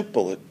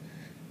simple,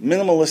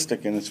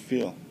 minimalistic in its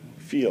feel.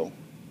 And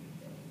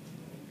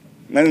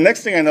then the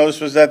next thing I noticed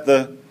was that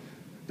the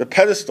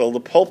pedestal, the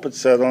pulpit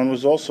sat on,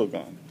 was also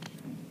gone.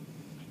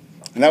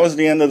 And that was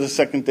the end of the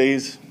second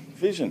day's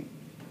vision.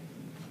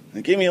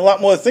 It gave me a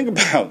lot more to think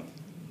about.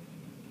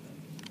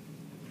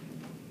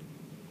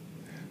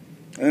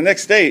 And the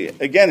next day,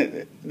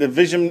 again, the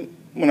vision,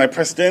 when I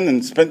pressed in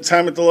and spent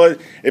time with the Lord,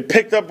 it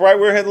picked up right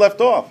where it had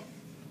left off.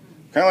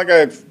 Kind of like I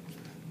had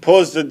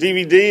paused the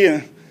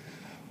DVD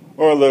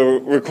or the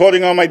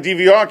recording on my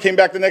DVR, came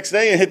back the next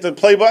day and hit the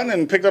play button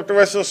and picked up the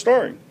rest of the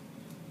story.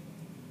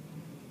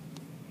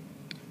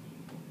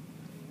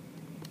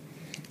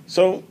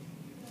 So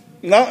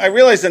now I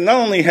realized that not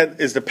only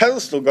is the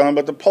pedestal gone,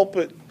 but the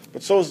pulpit,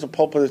 but so is the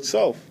pulpit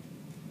itself.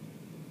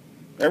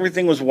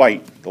 Everything was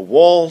white. The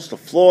walls, the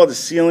floor, the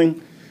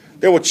ceiling.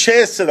 There were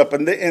chairs set up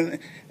in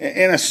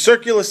a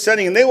circular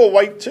setting, and they were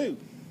white too.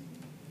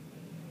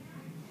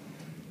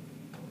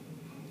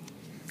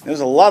 There's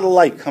a lot of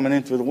light coming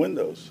in through the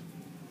windows.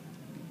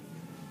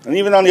 And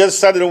even on the other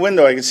side of the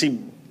window, I could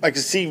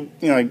see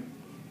like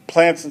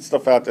plants and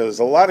stuff out there. There's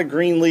a lot of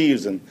green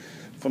leaves and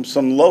from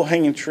some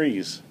low-hanging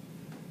trees.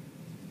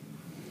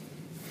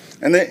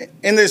 And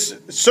in this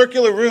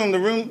circular room,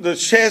 the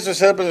chairs are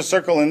set up in a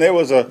circle, and there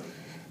was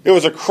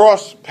a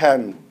cross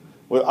pattern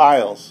with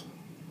aisles.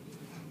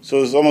 So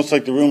it was almost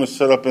like the room was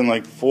set up in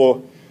like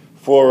four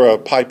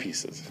pie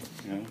pieces.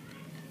 You know?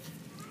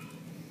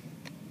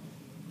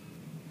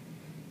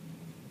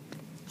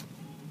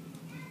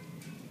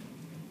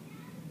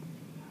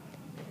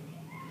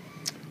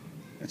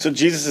 And so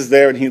Jesus is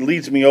there, and he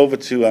leads me over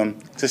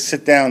to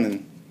sit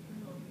down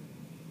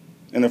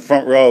in the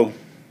front row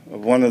of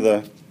one of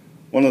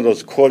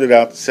those corded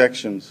out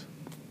sections.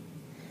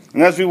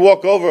 And as we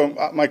walk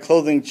over, my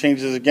clothing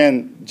changes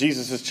again.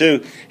 Jesus is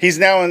too. He's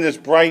now in this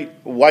bright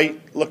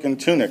white-looking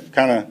tunic,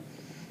 kind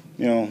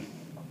of,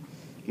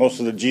 most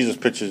of the Jesus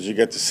pictures you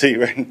get to see,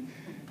 right?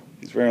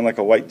 He's wearing like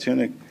a white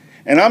tunic.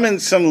 And I'm in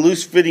some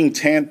loose-fitting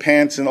tan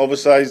pants and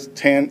oversized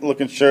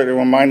tan-looking shirt. It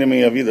reminded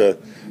me of either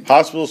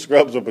hospital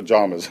scrubs or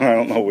pajamas. I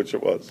don't know which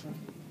it was.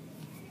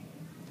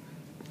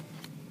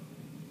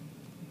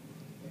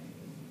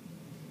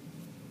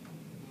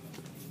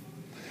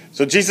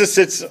 So Jesus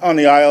sits on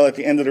the aisle at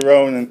the end of the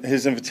row, and in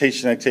his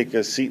invitation, I take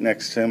a seat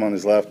next to him on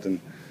his left. And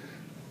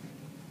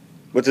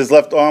with his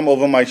left arm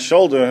over my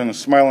shoulder and a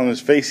smile on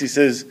his face, he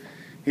says,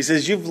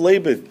 "You've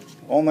labored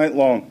all night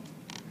long."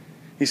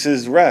 He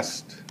says,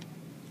 "Rest,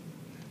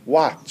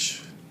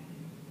 watch,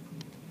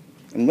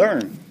 and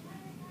learn."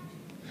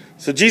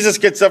 So Jesus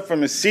gets up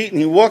from his seat, and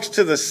he walks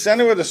to the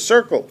center of the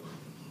circle.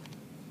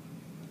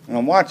 And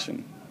I'm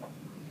watching.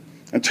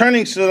 And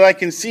turning so that I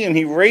can see him,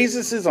 he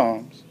raises his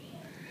arms.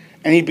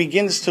 And he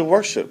begins to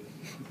worship,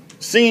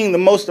 singing the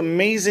most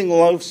amazing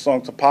love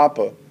song to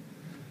Papa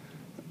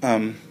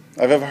I've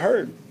ever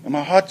heard. And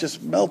my heart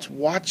just melts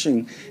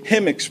watching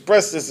him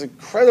express this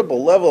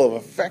incredible level of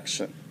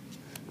affection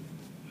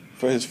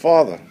for his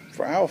Father,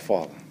 for our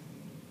Father.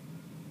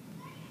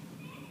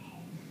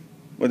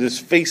 With his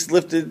face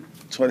lifted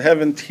toward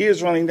heaven,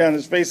 tears running down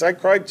his face, I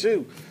cried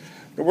too.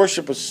 The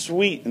worship was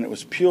sweet and it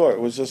was pure. It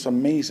was just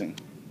amazing.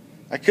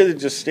 I could have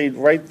just stayed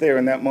right there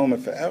in that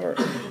moment forever.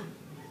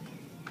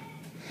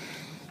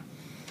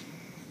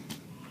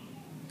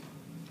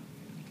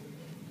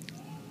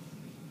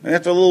 And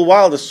after a little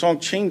while, the song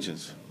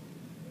changes,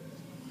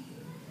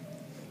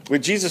 where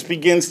Jesus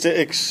begins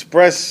to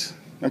express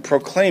and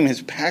proclaim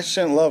his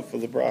passionate love for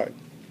the bride,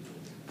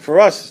 for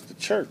us, the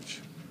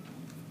church.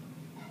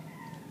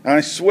 And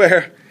I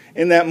swear,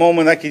 in that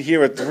moment, I could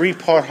hear a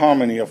three-part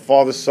harmony of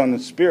Father, Son,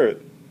 and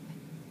Spirit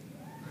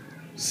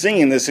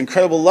singing this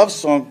incredible love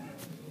song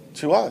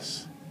to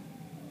us.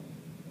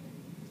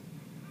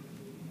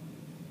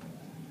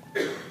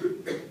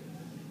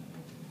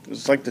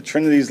 It's like the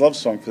Trinity's love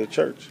song for the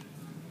church.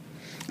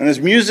 And as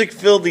music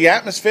filled the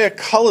atmosphere,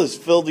 colors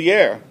filled the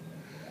air.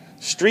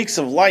 Streaks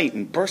of light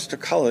and bursts of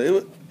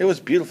color. It was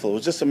beautiful. It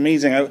was just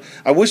amazing.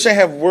 I wish I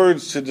had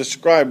words to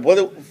describe what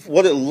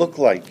it looked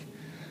like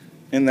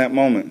in that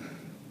moment.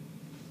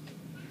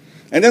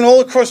 And then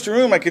all across the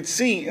room I could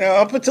see,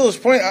 up until this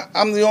point,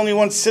 I'm the only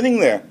one sitting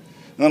there.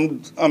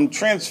 And I'm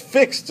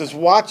transfixed just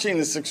watching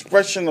this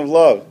expression of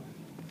love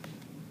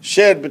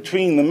shared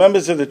between the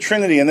members of the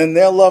Trinity and then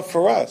their love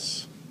for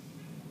us.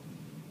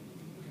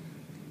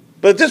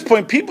 But at this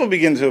point, people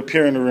begin to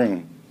appear in the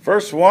room.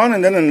 First one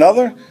and then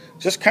another,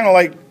 just kind of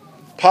like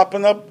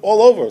popping up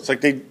all over. It's like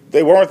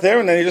they weren't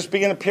there and then they just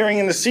begin appearing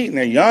in the seat. And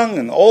they're young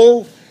and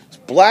old, it's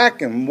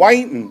black and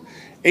white and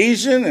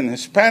Asian and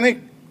Hispanic.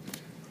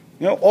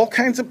 All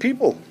kinds of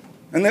people.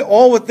 And they're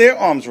all with their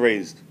arms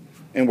raised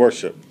in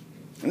worship.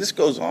 And this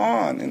goes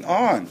on and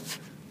on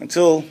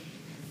until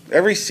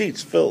every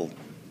seat's filled.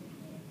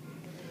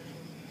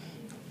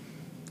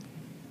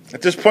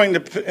 At this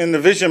point in the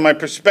vision, my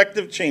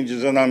perspective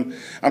changes, and I'm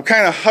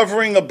kind of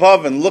hovering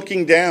above and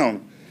looking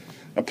down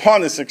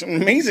upon this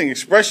amazing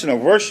expression of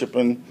worship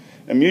and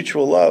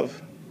mutual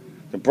love.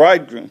 The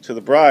bridegroom to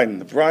the bride, and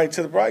the bride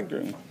to the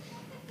bridegroom.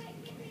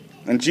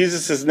 And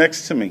Jesus is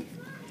next to me.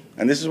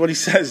 And this is what he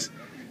says.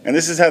 And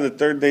this is how the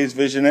third day's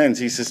vision ends.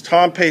 He says,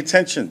 "Tom, pay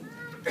attention."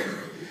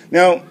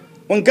 Now,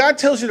 when God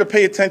tells you to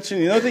pay attention,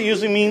 you know what that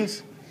usually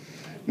means?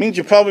 It means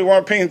you probably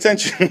weren't paying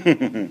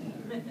attention.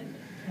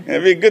 And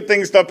it'd be a good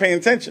thing to start paying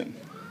attention.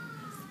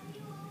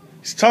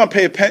 He said, "Tom,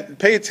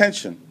 pay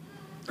attention."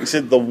 He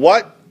said, "The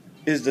what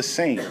is the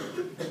same.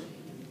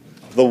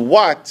 The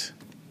what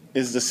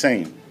is the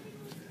same.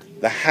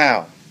 The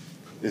how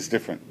is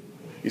different."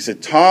 He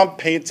said, "Tom,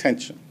 pay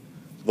attention.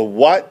 The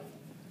what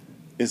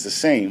is the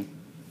same.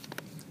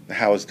 The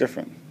how is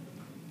different."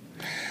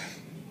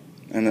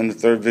 And then the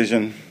third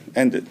vision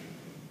ended.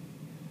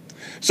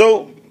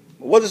 So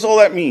What does all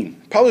that mean?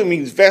 Probably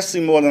means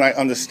vastly more than I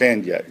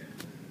understand yet.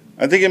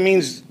 I think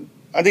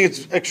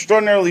it's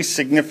extraordinarily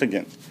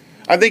significant.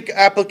 I think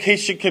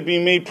application can be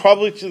made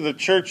probably to the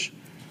church,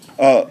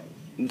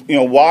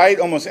 wide,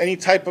 almost any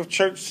type of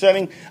church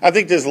setting. I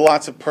think there's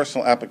lots of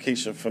personal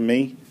application for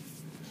me.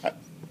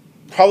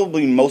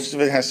 Probably most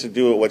of it has to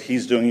do with what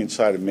he's doing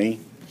inside of me.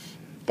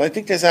 But I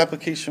think there's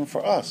application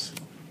for us.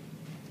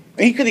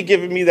 And he could have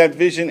given me that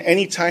vision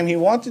anytime he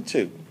wanted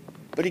to.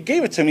 But he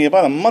gave it to me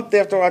about a month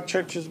after our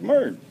churches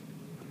merged.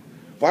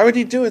 Why would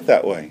he do it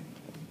that way?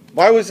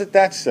 Why was it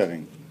that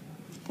setting?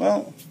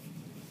 Well,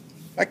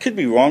 I could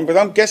be wrong, but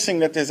I'm guessing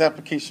that there's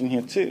application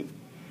here too.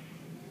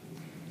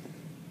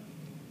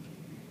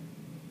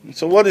 And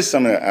so what is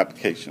some of that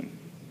application?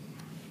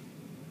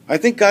 I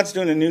think God's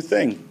doing a new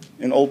thing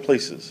in old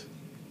places.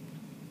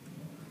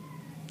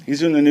 He's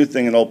doing a new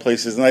thing in old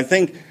places. And I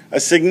think a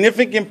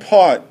significant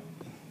part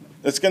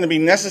that's going to be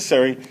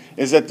necessary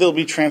is that there'll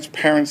be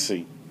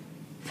transparency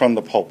from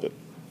the pulpit.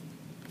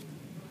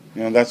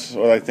 That's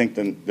what I think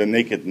the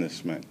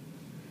nakedness meant.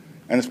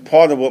 And it's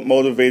part of what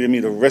motivated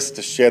me to risk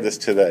to share this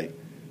today.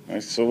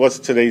 Right, so what's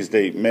today's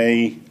date?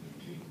 May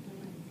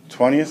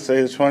 20th?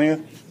 Say the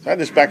 20th? I had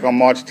this back on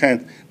March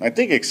 10th. And I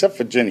think except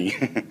for Ginny,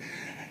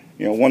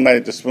 one night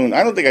at the Spoon,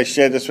 I don't think I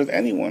shared this with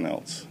anyone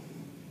else.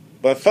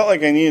 But I felt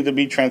like I needed to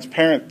be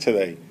transparent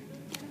today.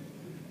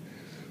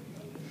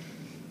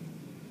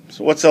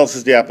 So what else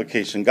is the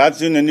application? God's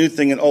doing a new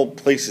thing in old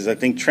places. I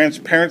think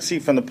transparency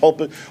from the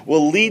pulpit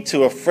will lead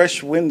to a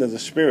fresh wind of the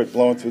Spirit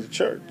blowing through the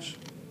church.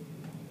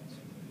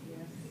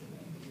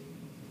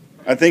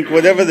 I think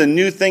whatever the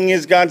new thing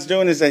is God's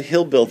doing is that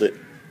he'll build it.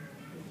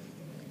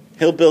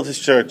 He'll build his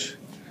church.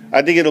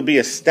 I think it'll be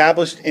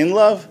established in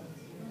love.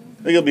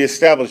 I think it'll be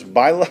established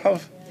by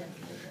love.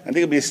 I think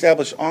it'll be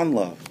established on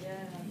love.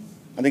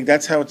 I think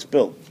that's how it's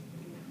built.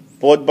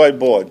 Board by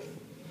board.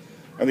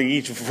 I think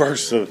each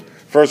verse of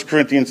 1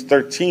 Corinthians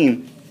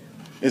 13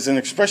 is an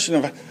expression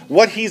of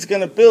what he's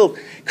going to build.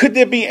 Could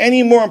there be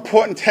any more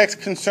important text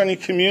concerning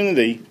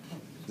community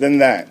than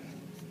that?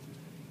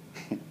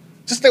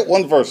 Just that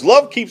one verse.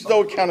 Love keeps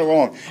no account of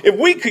wrong. If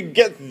we could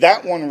get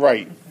that one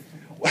right,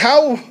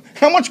 how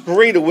much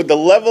greater would the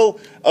level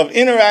of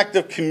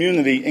interactive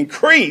community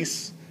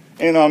increase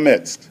in our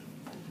midst?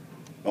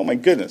 Oh my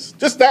goodness.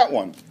 Just that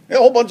one. There's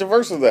a whole bunch of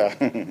verses there.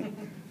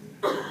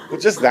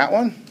 But just that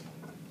one?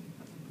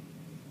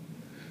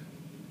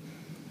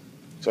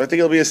 So I think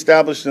it'll be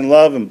established in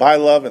love and by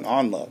love and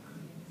on love.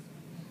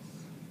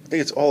 I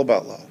think it's all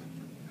about love.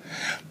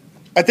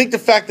 I think the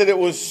fact that it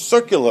was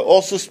circular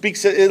also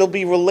speaks that it'll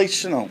be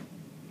relational.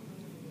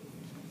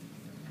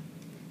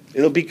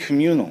 It'll be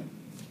communal.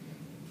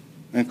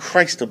 And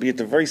Christ will be at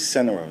the very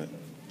center of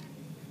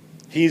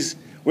it.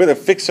 We're to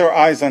fix our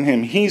eyes on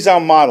him. He's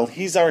our model.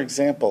 He's our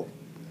example.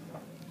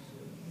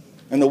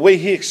 And the way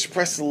he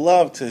expressed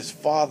love to his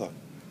Father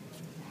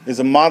is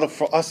a model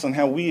for us on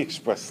how we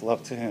express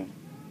love to him.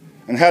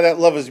 And how that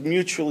love is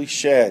mutually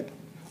shared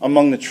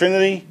among the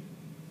Trinity,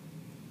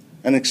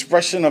 an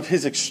expression of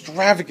his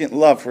extravagant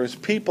love for his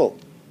people.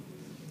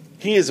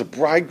 He is a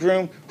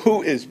bridegroom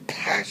who is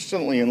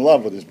passionately in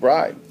love with his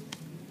bride.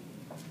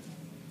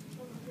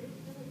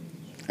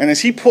 And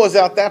as he pours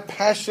out that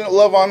passionate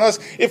love on us,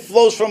 it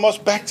flows from us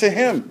back to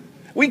him.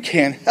 We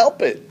can't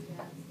help it.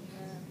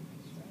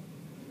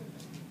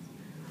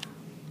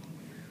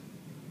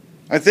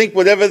 I think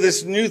whatever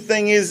this new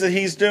thing is that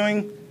he's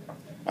doing,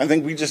 I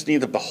think we just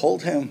need to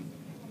behold him.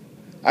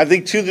 I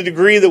think to the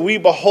degree that we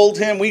behold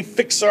him, we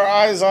fix our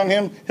eyes on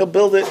him, he'll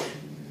build it.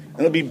 And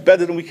it'll be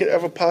better than we could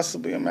ever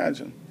possibly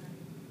imagine.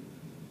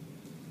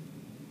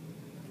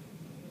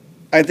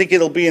 I think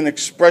it'll be an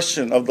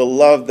expression of the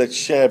love that's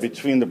shared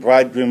between the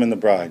bridegroom and the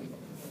bride.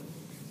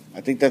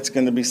 I think that's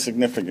going to be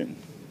significant.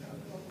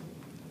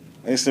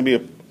 I think it's going to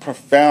be a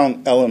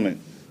profound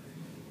element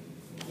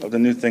of the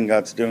new thing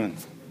God's doing.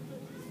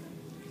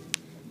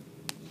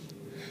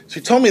 So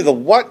he told me the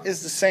what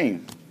is the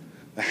same.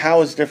 The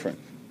how is different.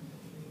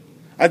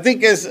 I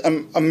think as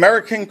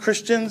American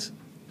Christians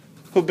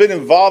who've been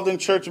involved in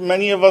church,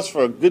 many of us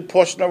for a good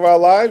portion of our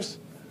lives,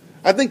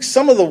 I think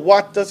some of the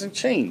what doesn't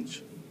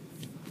change.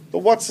 The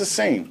what's the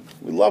same.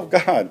 We love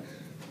God.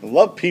 We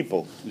love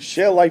people. We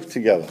share life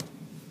together.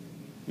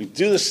 We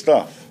do the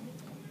stuff.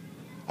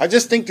 I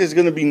just think there's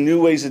going to be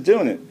new ways of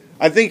doing it.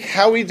 I think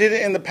how we did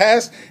it in the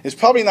past is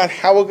probably not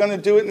how we're going to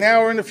do it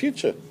now or in the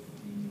future.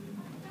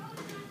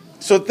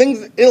 So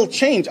it'll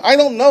change. I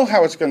don't know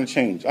how it's going to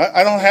change.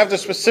 I don't have the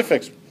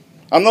specifics.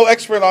 I'm no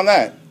expert on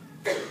that.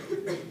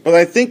 But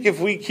I think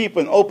if we keep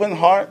an open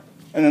heart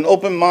and an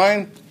open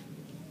mind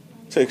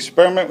to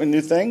experiment with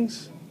new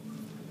things,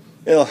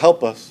 it'll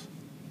help us.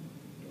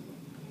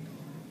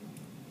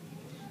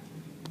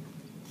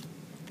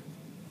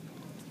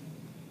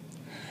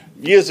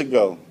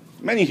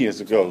 Many years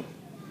ago,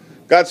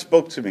 God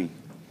spoke to me.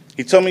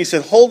 He told me, he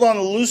said, hold on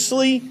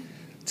loosely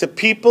to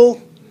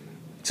people,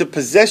 to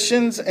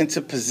possessions, and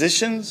to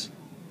positions,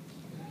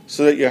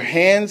 so that your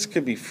hands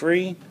could be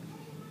free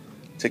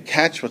to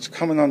catch what's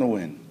coming on the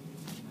wind.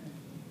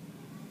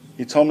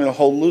 He told me to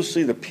hold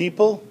loosely to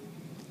people,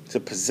 to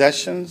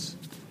possessions,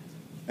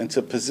 and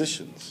to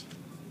positions,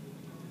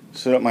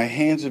 so that my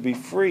hands would be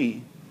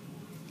free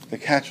to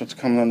catch what's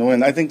coming on the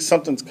wind. I think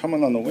something's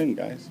coming on the wind,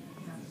 guys.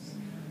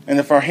 And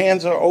if our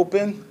hands are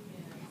open,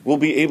 we'll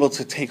be able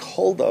to take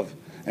hold of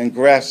and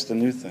grasp the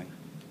new thing.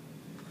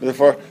 But if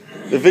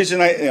the vision,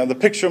 the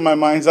picture in my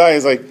mind's eye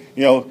is like,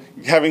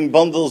 having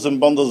bundles and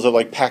bundles of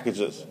like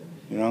packages,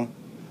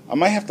 I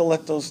might have to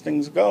let those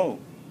things go.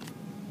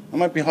 It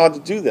might be hard to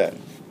do that,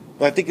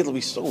 but I think it'll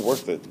be so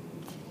worth it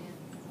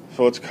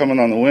for what's coming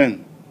on the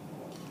wind.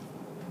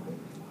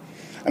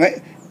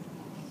 And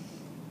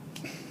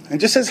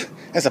just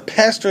as a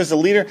pastor, as a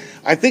leader,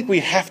 I think we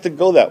have to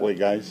go that way,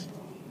 guys.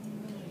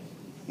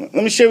 Let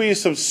me share with you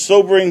some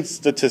sobering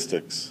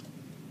statistics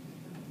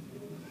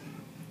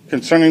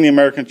concerning the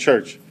American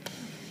church.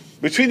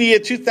 Between the year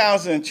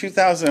 2000 and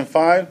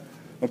 2005,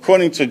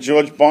 according to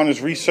George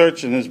Barna's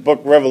research in his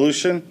book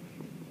Revolution,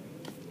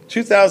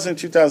 2000 and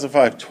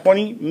 2005,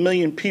 20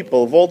 million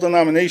people of all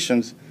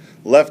denominations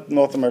left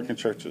North American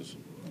churches.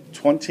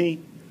 20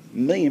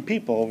 million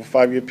people over a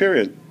 5-year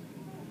period.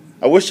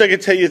 I wish I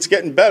could tell you it's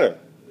getting better.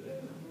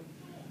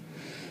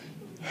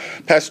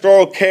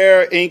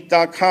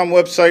 PastoralCareInc.com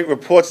website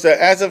reports that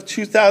as of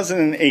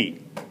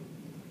 2008,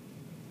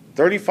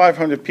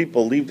 3,500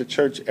 people leave the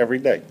church every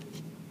day.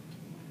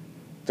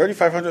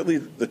 3,500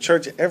 leave the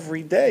church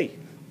every day.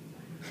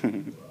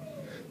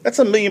 That's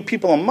 1 million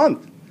people a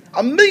month.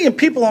 1 million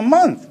people a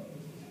month.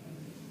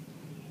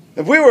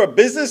 If we were a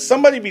business,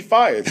 somebody would be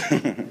fired.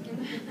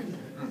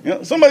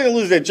 Somebody will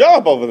lose their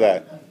job over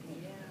that.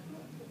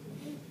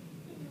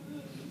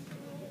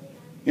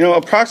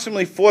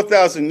 Approximately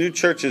 4,000 new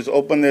churches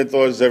open their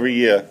doors every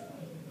year,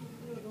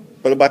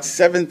 but about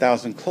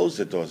 7,000 close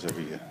their doors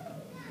every year.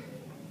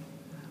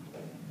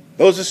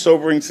 Those are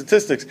sobering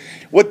statistics.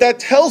 What that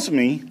tells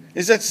me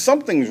is that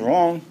something's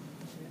wrong.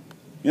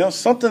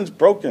 Something's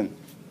broken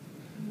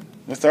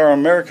with our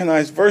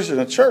Americanized version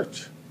of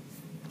church.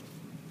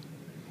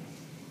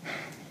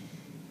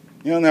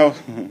 Now,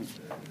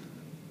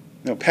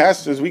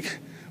 pastors,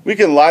 we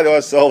can lie to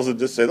ourselves and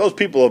just say, those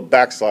people are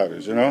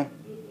backsliders,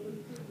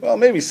 Well,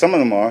 maybe some of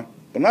them are,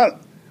 but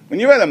not. When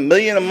you're at 1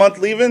 million a month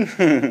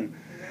leaving,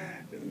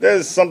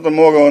 there's something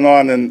more going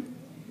on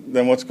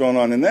than what's going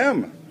on in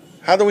them.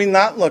 How do we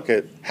not look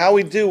at how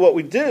we do what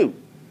we do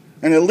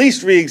and at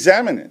least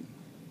re-examine it,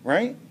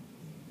 right?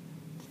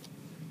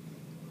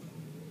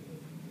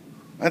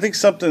 I think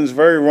something's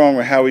very wrong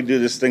with how we do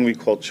this thing we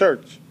call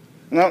church.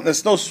 Now,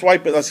 there's no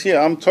swipe at us here.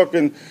 I'm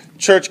talking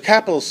church,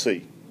 capital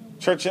C,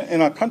 church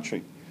in our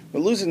country.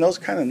 We're losing those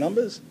kind of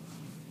numbers.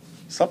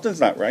 Something's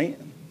not right.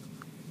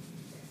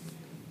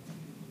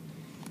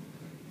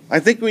 I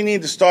think we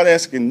need to start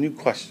asking new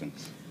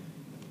questions.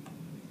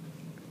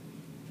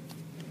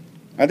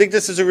 I think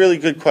this is a really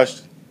good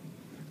question.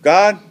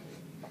 God,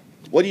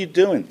 what are you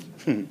doing?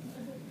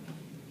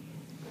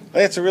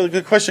 That's a really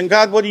good question.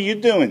 God, what are you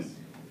doing?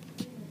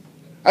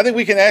 I think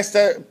we can ask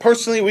that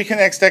personally. We can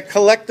ask that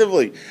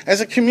collectively as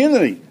a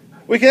community.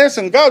 We can ask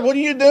them, God, what are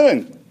you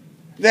doing?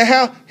 Then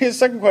here's the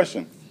second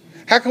question.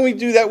 How can we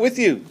do that with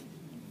you?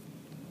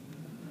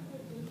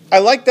 I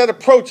like that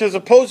approach as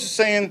opposed to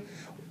saying,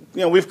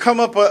 we've come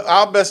up with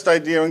our best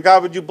idea, and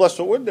God, would you bless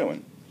what we're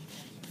doing?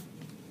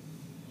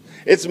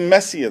 It's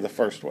messier the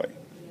first way.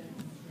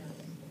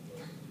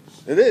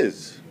 It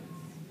is.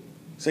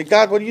 Say,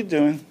 God, what are you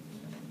doing?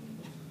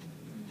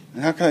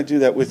 And how can I do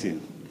that with you?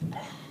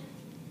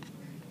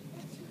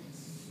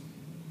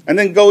 And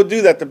then go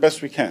do that the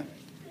best we can.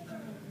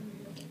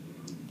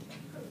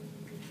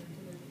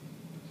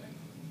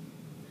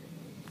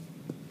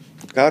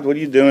 God, what are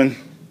you doing?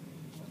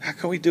 How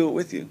can we do it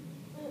with you?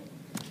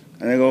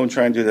 And then go and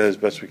try and do that as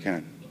best we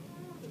can.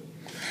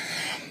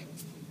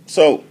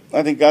 So,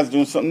 I think God's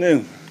doing something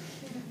new.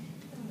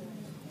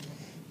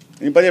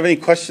 Anybody have any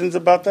questions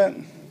about that?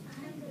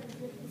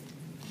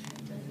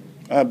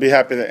 I'd be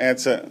happy to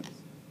answer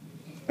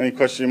any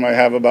question you might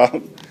have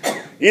about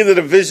either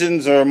the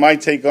visions or my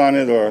take on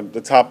it or the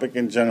topic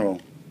in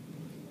general.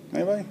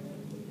 Anybody?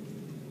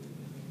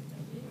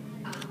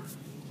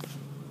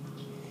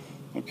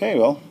 Okay,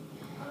 well,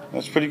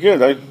 that's pretty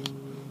good. I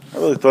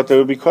really thought there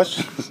would be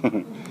questions.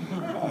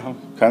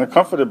 I'm kind of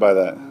comforted by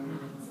that.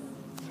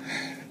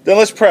 Then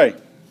let's pray.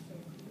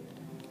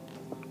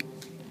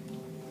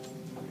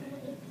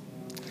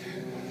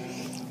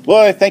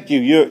 Lord, I thank you.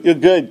 You're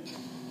good.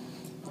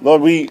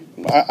 Lord,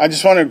 I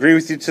just want to agree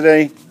with you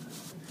today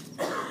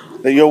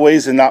that your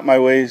ways are not my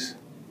ways.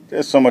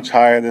 They're so much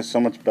higher. They're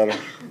so much better.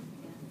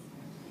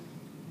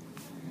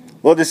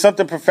 Lord, there's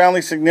something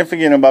profoundly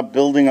significant about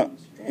building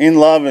in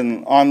love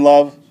and on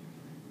love,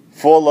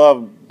 for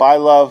love, by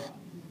love.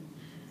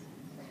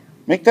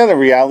 Make that a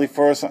reality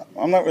for us.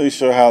 I'm not really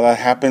sure how that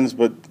happens,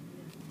 but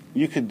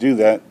you could do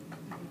that.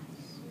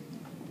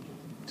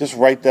 Just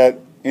write that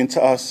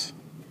into us.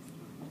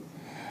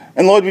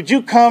 And Lord, would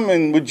you come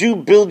and would you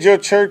build your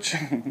church?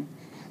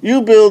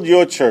 You build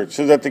your church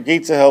so that the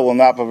gates of hell will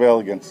not prevail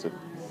against it.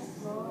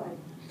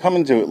 Come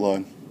and do it,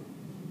 Lord.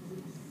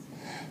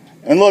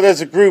 And Lord,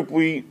 as a group,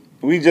 we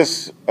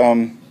just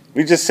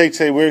say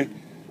today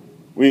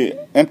we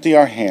empty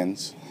our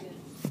hands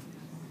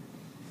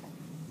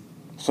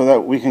so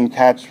that we can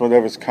catch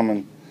whatever's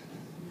coming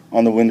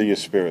on the wind of your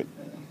Spirit.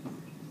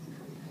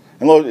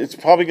 And Lord, it's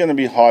probably going to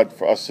be hard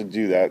for us to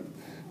do that.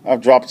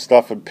 I've dropped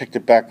stuff and picked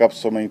it back up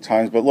so many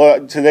times. But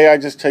Lord, today I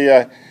just tell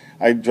you,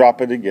 I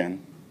drop it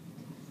again.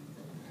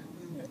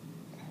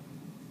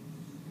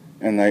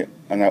 And I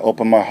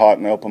open my heart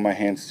and I open my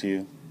hands to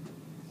you.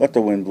 Let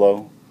the wind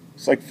blow.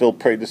 It's like Phil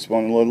prayed this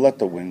morning, Lord, let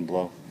the wind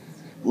blow.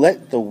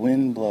 Let the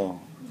wind blow.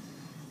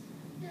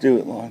 Do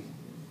it, Lord.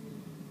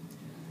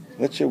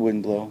 Let your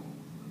wind blow.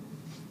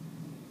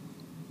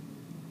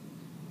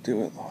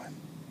 Do it, Lord.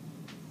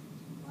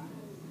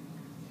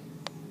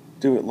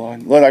 Do it,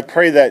 Lord. Lord, I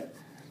pray that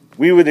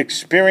we would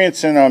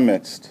experience in our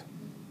midst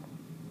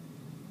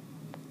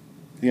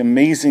the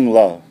amazing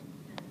love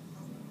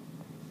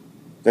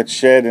that's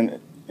shed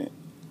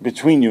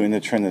between you and the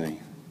Trinity.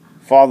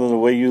 Father, the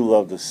way you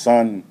love the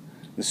Son,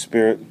 the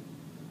Spirit,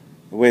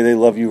 the way they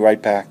love you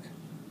right back.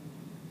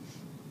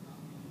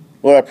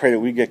 Lord, I pray that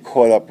we get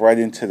caught up right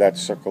into that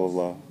circle of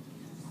love.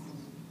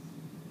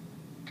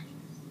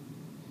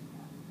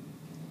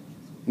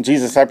 And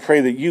Jesus, I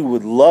pray that you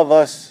would love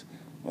us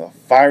with a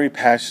fiery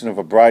passion of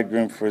a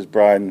bridegroom for his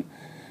bride,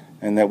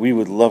 and that we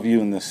would love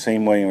you in the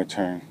same way in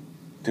return.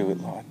 Do it,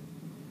 Lord.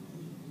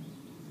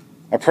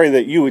 I pray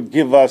that you would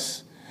give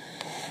us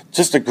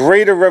just a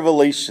greater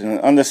revelation and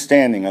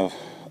understanding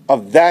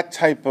of that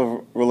type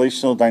of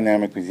relational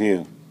dynamic with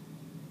you.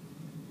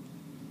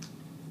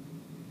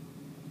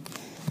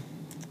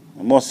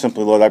 And more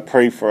simply, Lord, I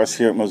pray for us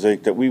here at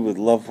Mosaic that we would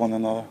love one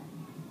another.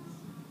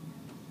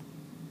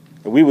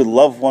 That we would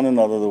love one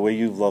another the way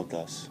you've loved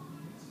us.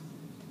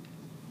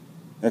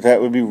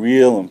 That would be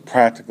real and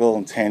practical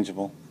and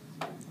tangible.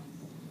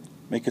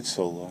 Make it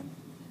so, Lord.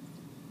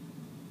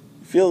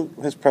 You feel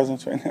his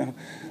presence right now?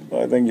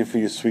 Lord, I thank you for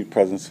your sweet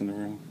presence in the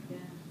room.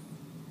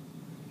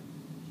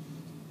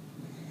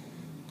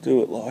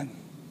 Do it, Lord.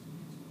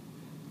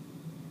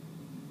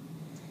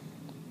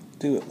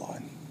 Do it,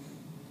 Lord.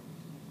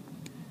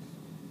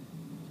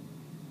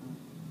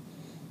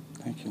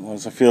 Thank you,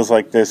 Lord. It feels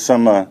like there's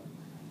some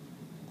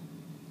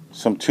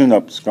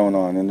tune-ups going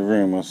on in the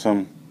room, or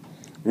some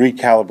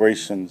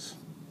recalibrations.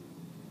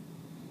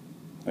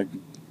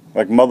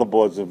 Like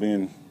motherboards are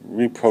being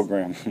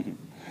reprogrammed.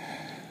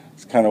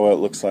 It's kind of what it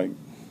looks like.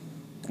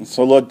 And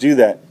so, Lord, do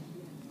that.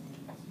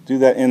 Do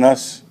that in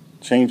us.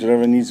 Change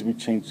whatever needs to be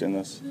changed in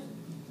us.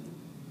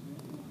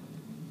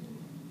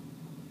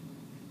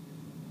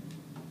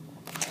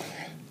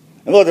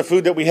 And Lord, the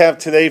food that we have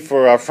today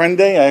for our Friend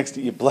Day, I ask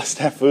that you bless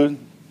that food.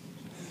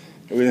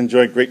 That we'd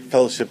enjoy great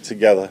fellowship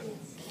together.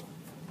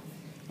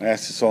 I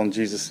ask this all in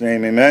Jesus'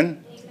 name,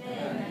 amen.